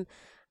 I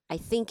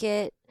think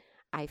it,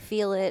 I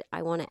feel it,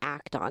 I want to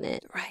act on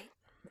it. Right.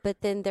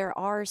 But then there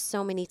are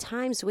so many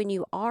times when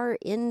you are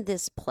in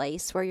this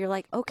place where you're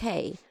like,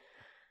 okay,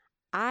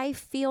 I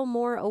feel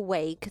more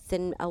awake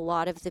than a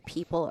lot of the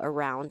people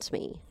around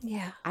me.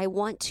 Yeah. I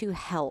want to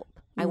help.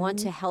 I want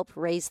to help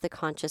raise the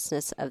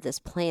consciousness of this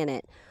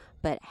planet.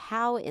 But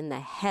how in the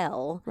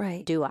hell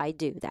do I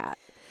do that?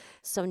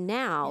 So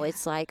now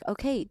it's like,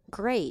 okay,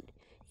 great.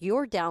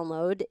 Your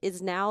download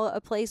is now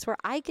a place where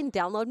I can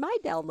download my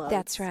download.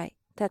 That's right.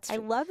 I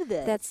love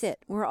this. That's it.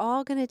 We're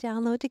all going to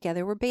download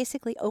together. We're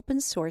basically open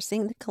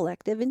sourcing the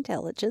collective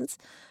intelligence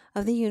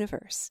of the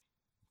universe.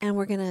 And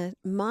we're going to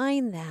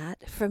mine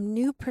that from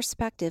new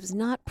perspectives,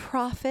 not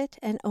profit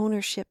and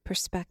ownership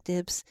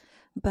perspectives,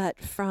 but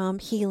from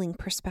healing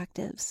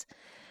perspectives.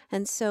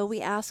 And so we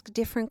ask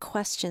different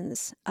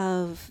questions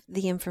of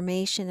the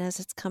information as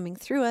it's coming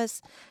through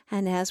us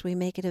and as we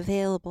make it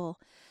available.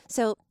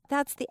 So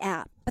that's the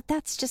app, but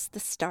that's just the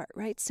start,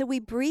 right? So we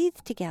breathe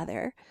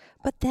together,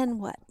 but then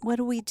what? What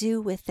do we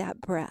do with that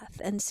breath?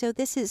 And so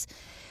this is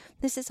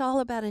all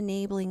about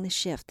enabling the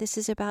shift. This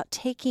is about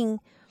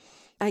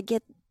I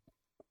get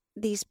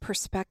these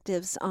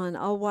perspectives on,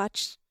 I'll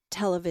watch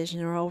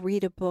television or I'll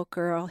read a book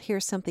or I'll hear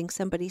something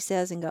somebody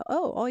says and go,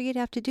 oh, all you'd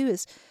have to do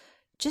is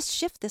just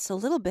shift this a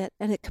little bit,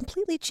 and it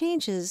completely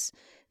changes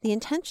the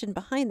intention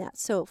behind that.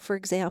 So, for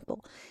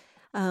example,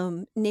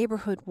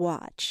 Neighborhood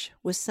Watch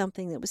was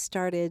something that was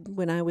started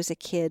when I was a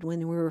kid, when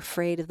we were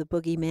afraid of the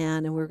boogeyman,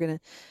 and we were going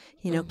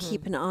to,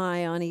 keep an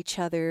eye on each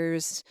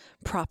other's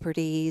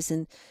properties.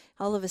 And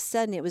all of a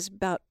sudden it was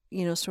about,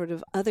 sort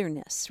of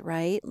otherness,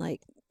 right?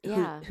 Like,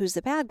 Yeah. who's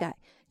the bad guy?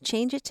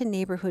 Change it to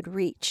neighborhood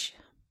reach.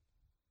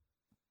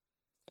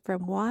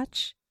 From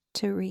watch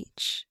to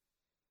reach.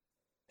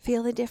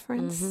 Feel the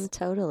difference?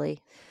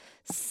 Totally.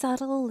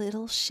 Subtle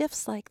little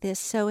shifts like this.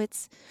 So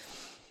it's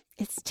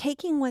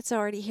taking what's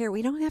already here.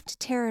 We don't have to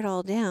tear it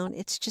all down.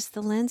 It's just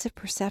the lens of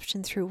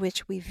perception through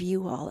which we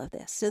view all of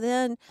this. So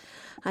then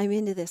I'm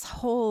into this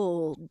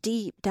whole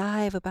deep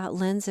dive about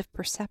lens of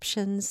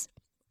perceptions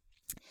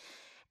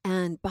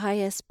and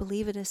bias.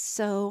 Believe it is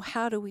so.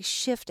 How do we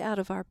shift out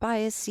of our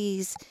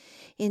biases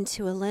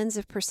into a lens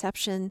of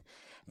perception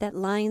that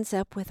lines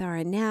up with our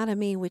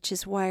anatomy, which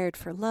is wired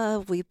for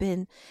love? We've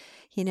been,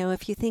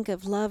 if you think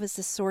of love as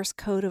the source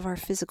code of our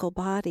physical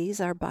bodies,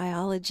 our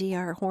biology,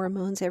 our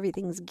hormones,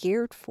 everything's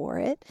geared for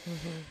it.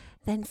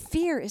 Then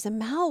fear is a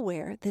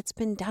malware that's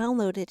been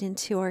downloaded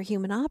into our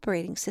human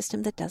operating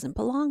system that doesn't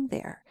belong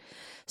there.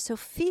 So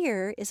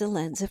fear is a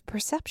lens of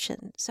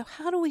perception. So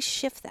how do we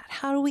shift that?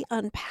 How do we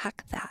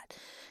unpack that?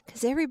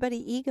 Because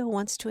ego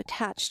wants to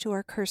attach to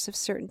our curse of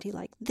certainty,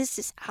 like this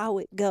is how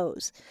it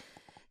goes.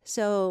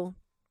 So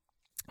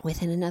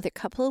within another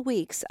couple of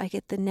weeks, I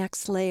get the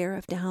next layer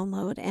of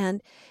download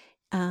and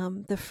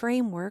the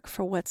framework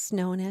for what's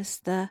known as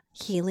the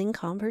healing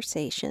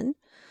conversation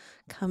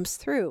comes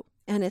through.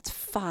 And it's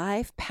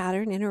 5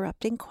 pattern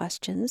interrupting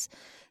questions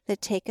that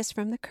take us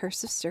from the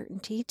curse of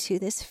certainty to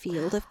this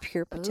field of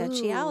pure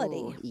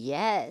potentiality. Ooh,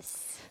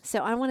 yes.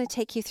 So I want to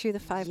take you through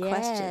the 5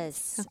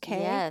 questions.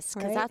 Okay. Yes,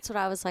 because Right? that's what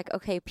I was like,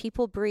 okay,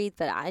 people breathe,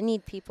 but I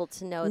need people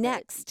to know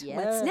Next. that.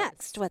 What's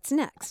next? What's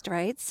next?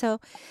 Right?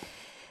 So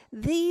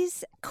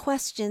these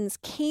questions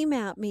came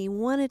at me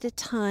one at a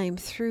time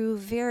through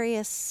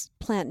various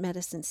plant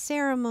medicine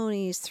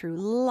ceremonies, through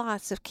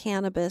lots of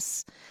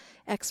cannabis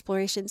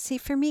exploration. See,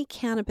 for me,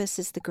 cannabis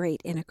is the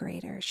great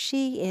integrator.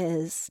 She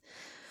is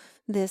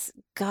this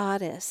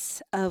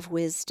goddess of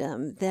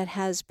wisdom that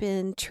has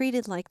been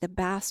treated like the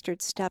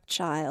bastard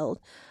stepchild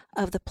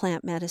of the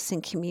plant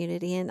medicine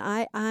community. And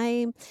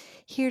I'm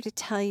here to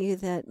tell you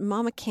that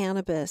Mama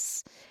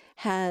Cannabis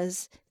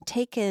has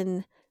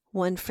taken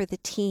one for the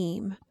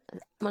team I'm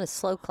going to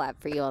slow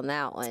clap for you on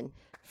that one.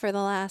 for the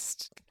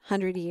last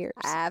 100 years.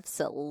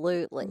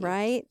 Absolutely.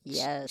 Right?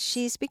 Yes.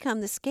 She's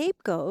become the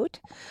scapegoat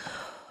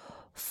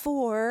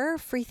for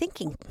free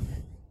thinking.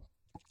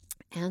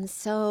 And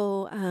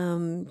so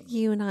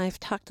you and I have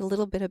talked a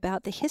little bit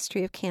about the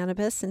history of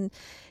cannabis and,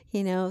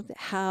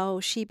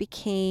 how she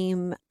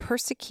became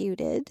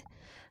persecuted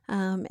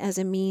as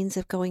a means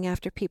of going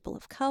after people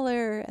of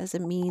color, as a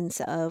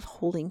means of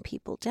holding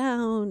people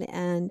down.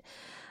 And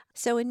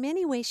so in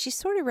many ways, she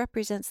sort of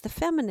represents the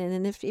feminine.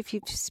 And if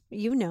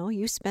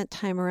you spent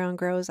time around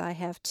grows, I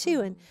have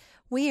too. And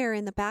we are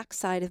in the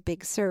backside of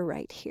Big Sur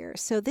right here.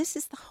 So this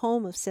is the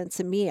home of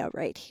Sensimilla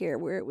right here,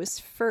 where it was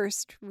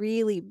first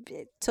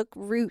it took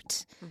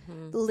root,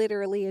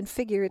 literally and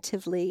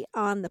figuratively,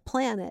 on the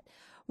planet,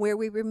 where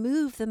we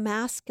removed the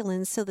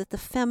masculine so that the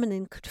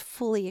feminine could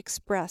fully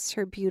express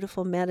her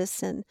beautiful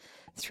medicine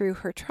through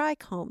her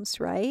trichomes,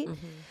 right?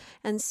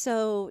 And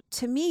so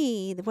to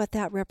me, what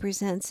that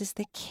represents is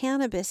that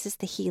cannabis is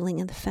the healing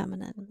in the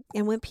feminine.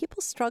 And when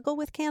people struggle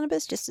with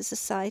cannabis, just as a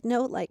side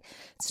note, like,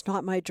 it's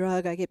not my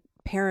drug, I get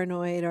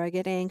paranoid or I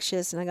get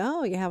anxious, and I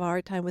go, oh, you have a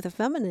hard time with the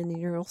feminine in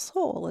your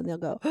soul. And they'll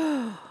go,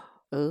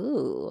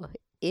 Ooh,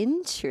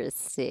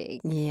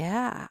 interesting.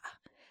 yeah.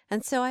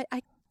 And so I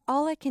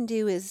all I can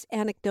do is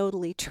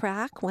anecdotally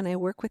track when I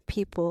work with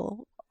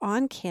people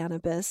on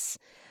cannabis.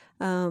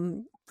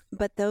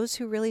 But those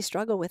who really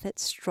struggle with it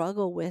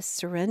struggle with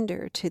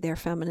surrender to their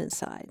feminine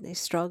side. They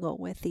struggle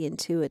with the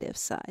intuitive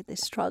side. They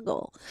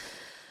struggle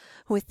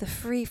with the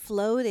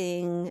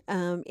free-floating,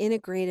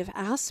 integrative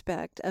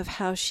aspect of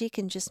how she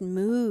can just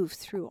move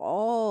through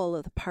all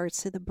of the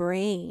parts of the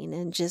brain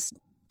and just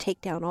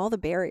take down all the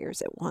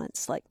barriers at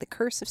once. Like the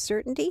curse of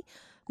certainty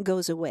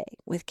goes away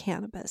with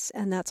cannabis,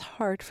 and that's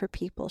hard for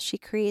people. She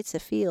creates a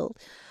field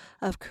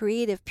of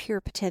creative, pure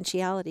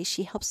potentiality.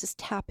 She helps us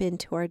tap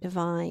into our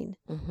divine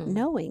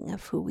knowing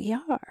of who we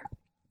are.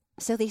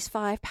 So these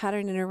 5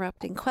 pattern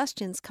interrupting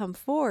questions come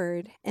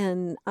forward,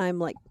 and I'm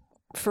like,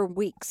 for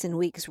weeks and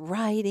weeks,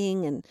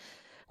 writing and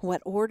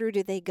what order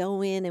do they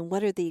go in and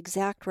what are the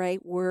exact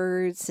right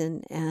words.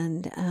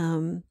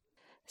 And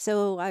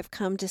so I've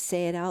come to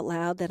say it out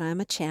loud that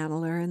I'm a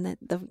channeler and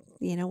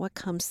that what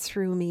comes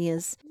through me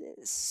is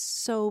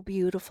so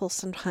beautiful.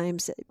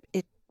 Sometimes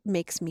it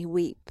makes me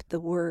weep, the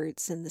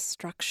words and the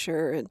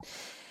structure,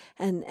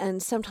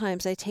 and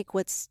sometimes I take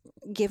what's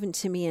given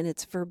to me and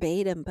it's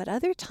verbatim, but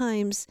other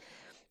times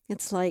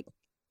it's like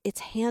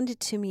it's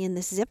handed to me in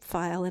this zip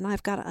file and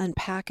I've got to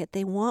unpack it.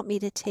 They want me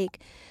to take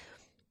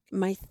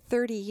my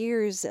 30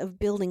 years of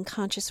building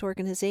conscious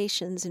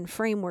organizations and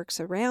frameworks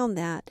around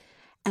that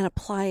and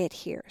apply it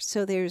here.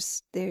 So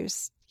there's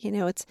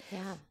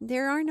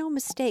there are no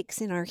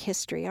mistakes in our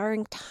history. Our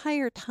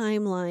entire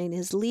timeline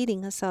is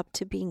leading us up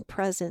to being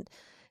present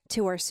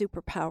to our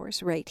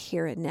superpowers right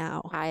here and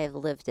now. I have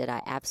lived it.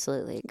 I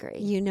absolutely agree.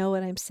 You know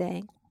what I'm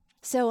saying?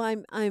 So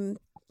I'm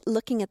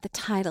looking at the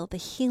title, The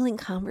Healing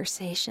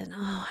Conversation.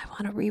 Oh, I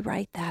want to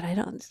rewrite that.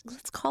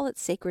 Let's call it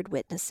Sacred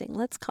Witnessing.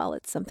 Let's call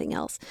it something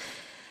else.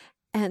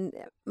 And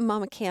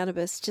Mama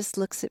Cannabis just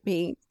looks at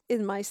me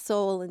in my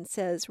soul and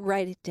says,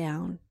 write it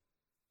down.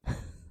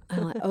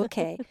 I'm like,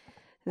 okay.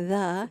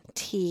 The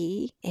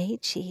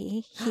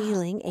T-H-E,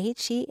 healing,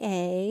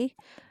 H-E-A,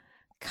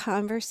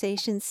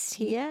 conversation,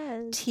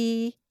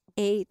 T-H-C.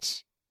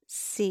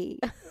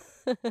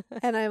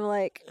 And I'm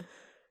like,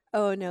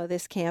 oh no,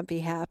 this can't be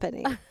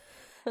happening.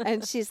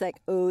 And she's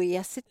like, oh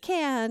yes it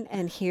can,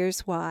 and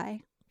here's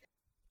why.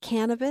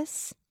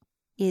 Cannabis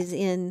is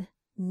in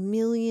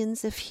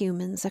millions of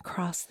humans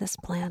across this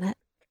planet.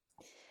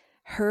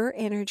 Her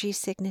energy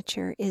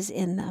signature is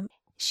in them.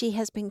 She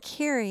has been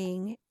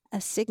carrying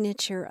a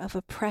signature of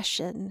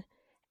oppression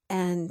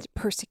and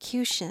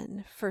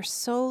persecution for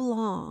so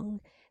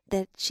long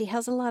that she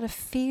has a lot of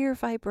fear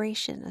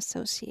vibration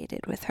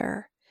associated with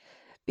her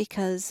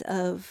because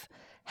of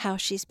how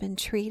she's been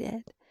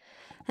treated.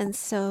 And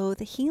so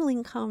the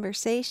healing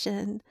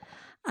conversation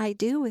I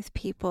do with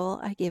people,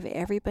 I give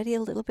everybody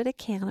a little bit of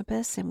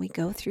cannabis and we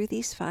go through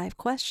these 5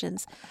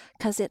 questions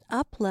because it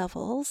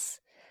up-levels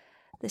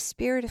the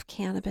spirit of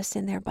cannabis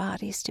in their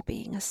bodies to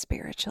being a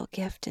spiritual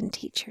gift and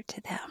teacher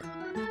to them.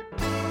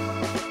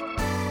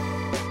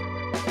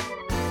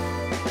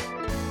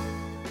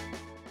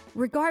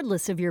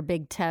 Regardless of your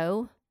big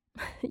toe,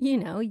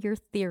 your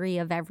theory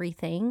of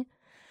everything,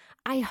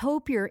 I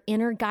hope your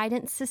inner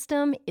guidance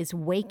system is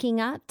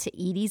waking up to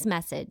Edie's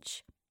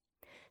message.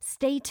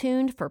 Stay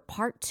tuned for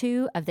part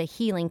 2 of the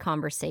healing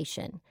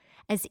conversation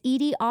as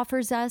Edie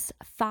offers us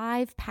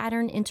 5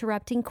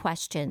 pattern-interrupting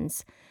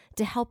questions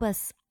to help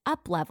us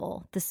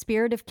up-level the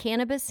spirit of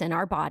cannabis in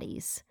our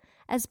bodies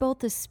as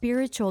both a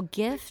spiritual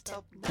gift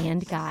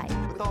and guide.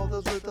 With all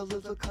those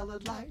little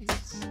colored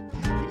lights,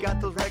 you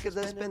got those records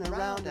that spin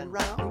around and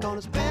round.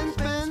 Gonna spin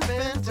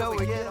till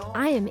we get on.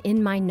 I am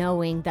in my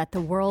knowing that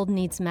the world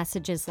needs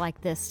messages like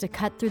this to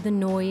cut through the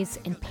noise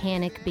and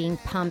panic being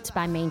pumped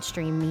by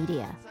mainstream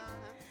media.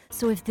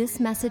 So if this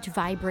message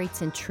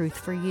vibrates in truth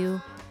for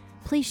you,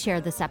 please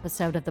share this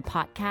episode of the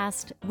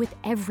podcast with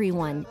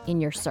everyone in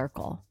your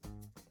circle.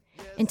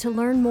 And to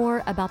learn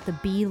more about the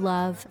Be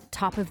Love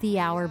Top of the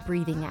Hour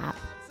breathing app,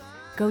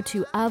 go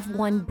to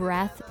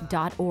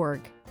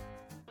ofonebreath.org.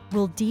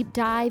 We'll deep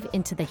dive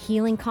into the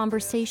healing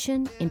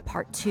conversation in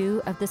part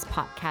 2 of this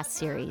podcast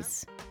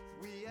series.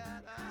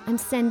 I'm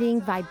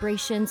sending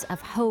vibrations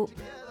of hope,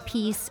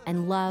 peace,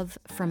 and love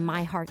from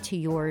my heart to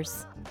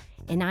yours.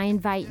 And I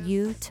invite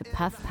you to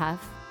puff,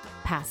 puff,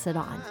 pass it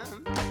on.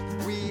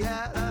 We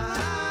had a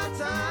high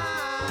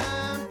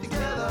time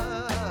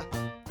together.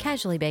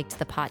 Casually Baked,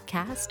 the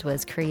podcast,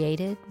 was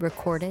created,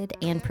 recorded,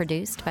 and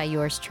produced by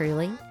yours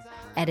truly.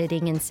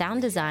 Editing and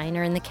sound design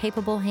are in the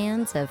capable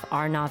hands of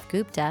Arnav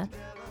Gupta.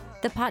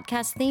 The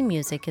podcast theme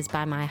music is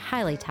by my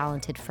highly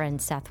talented friend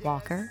Seth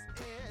Walker.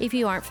 If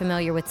you aren't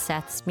familiar with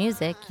Seth's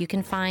music, you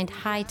can find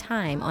High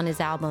Time on his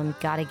album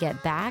Gotta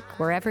Get Back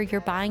wherever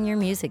you're buying your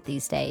music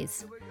these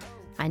days.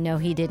 I know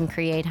he didn't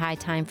create High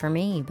Time for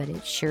me, but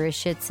it sure as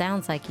shit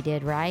sounds like he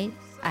did, right?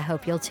 I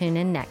hope you'll tune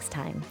in next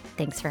time.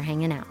 Thanks for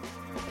hanging out.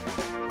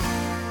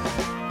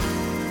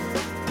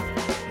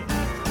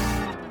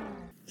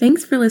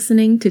 Thanks for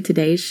listening to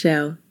today's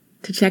show.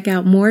 To check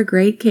out more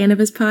great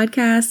cannabis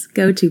podcasts,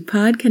 go to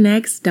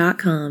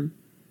podconnects.com.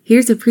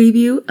 Here's a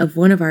preview of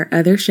one of our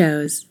other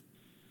shows.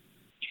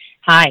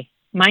 Hi,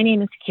 my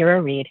name is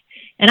Kira Reed,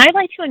 and I'd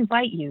like to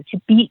invite you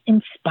to be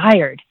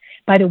inspired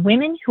by the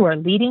women who are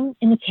leading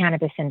in the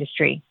cannabis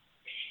industry.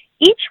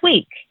 Each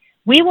week,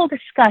 we will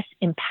discuss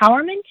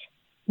empowerment,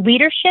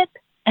 leadership,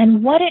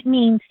 and what it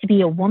means to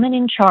be a woman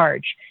in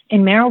charge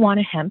in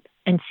marijuana, hemp,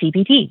 and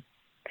CBD.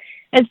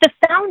 As the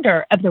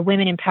founder of the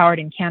Women Empowered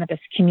in Cannabis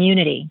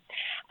community,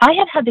 I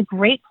have had the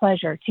great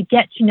pleasure to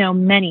get to know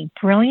many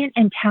brilliant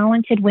and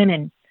talented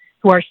women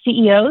who are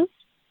CEOs,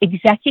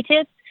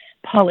 executives,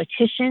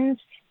 politicians,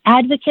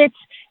 advocates,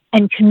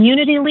 and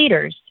community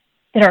leaders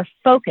that are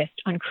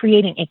focused on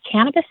creating a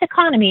cannabis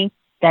economy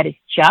that is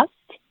just,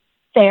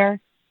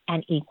 fair,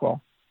 and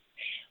equal.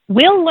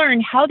 We'll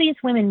learn how these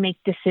women make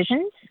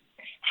decisions,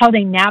 how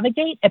they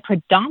navigate a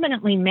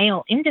predominantly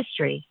male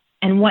industry,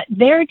 and what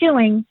they're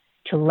doing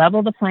to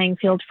level the playing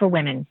field for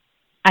women.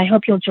 I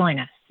hope you'll join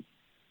us.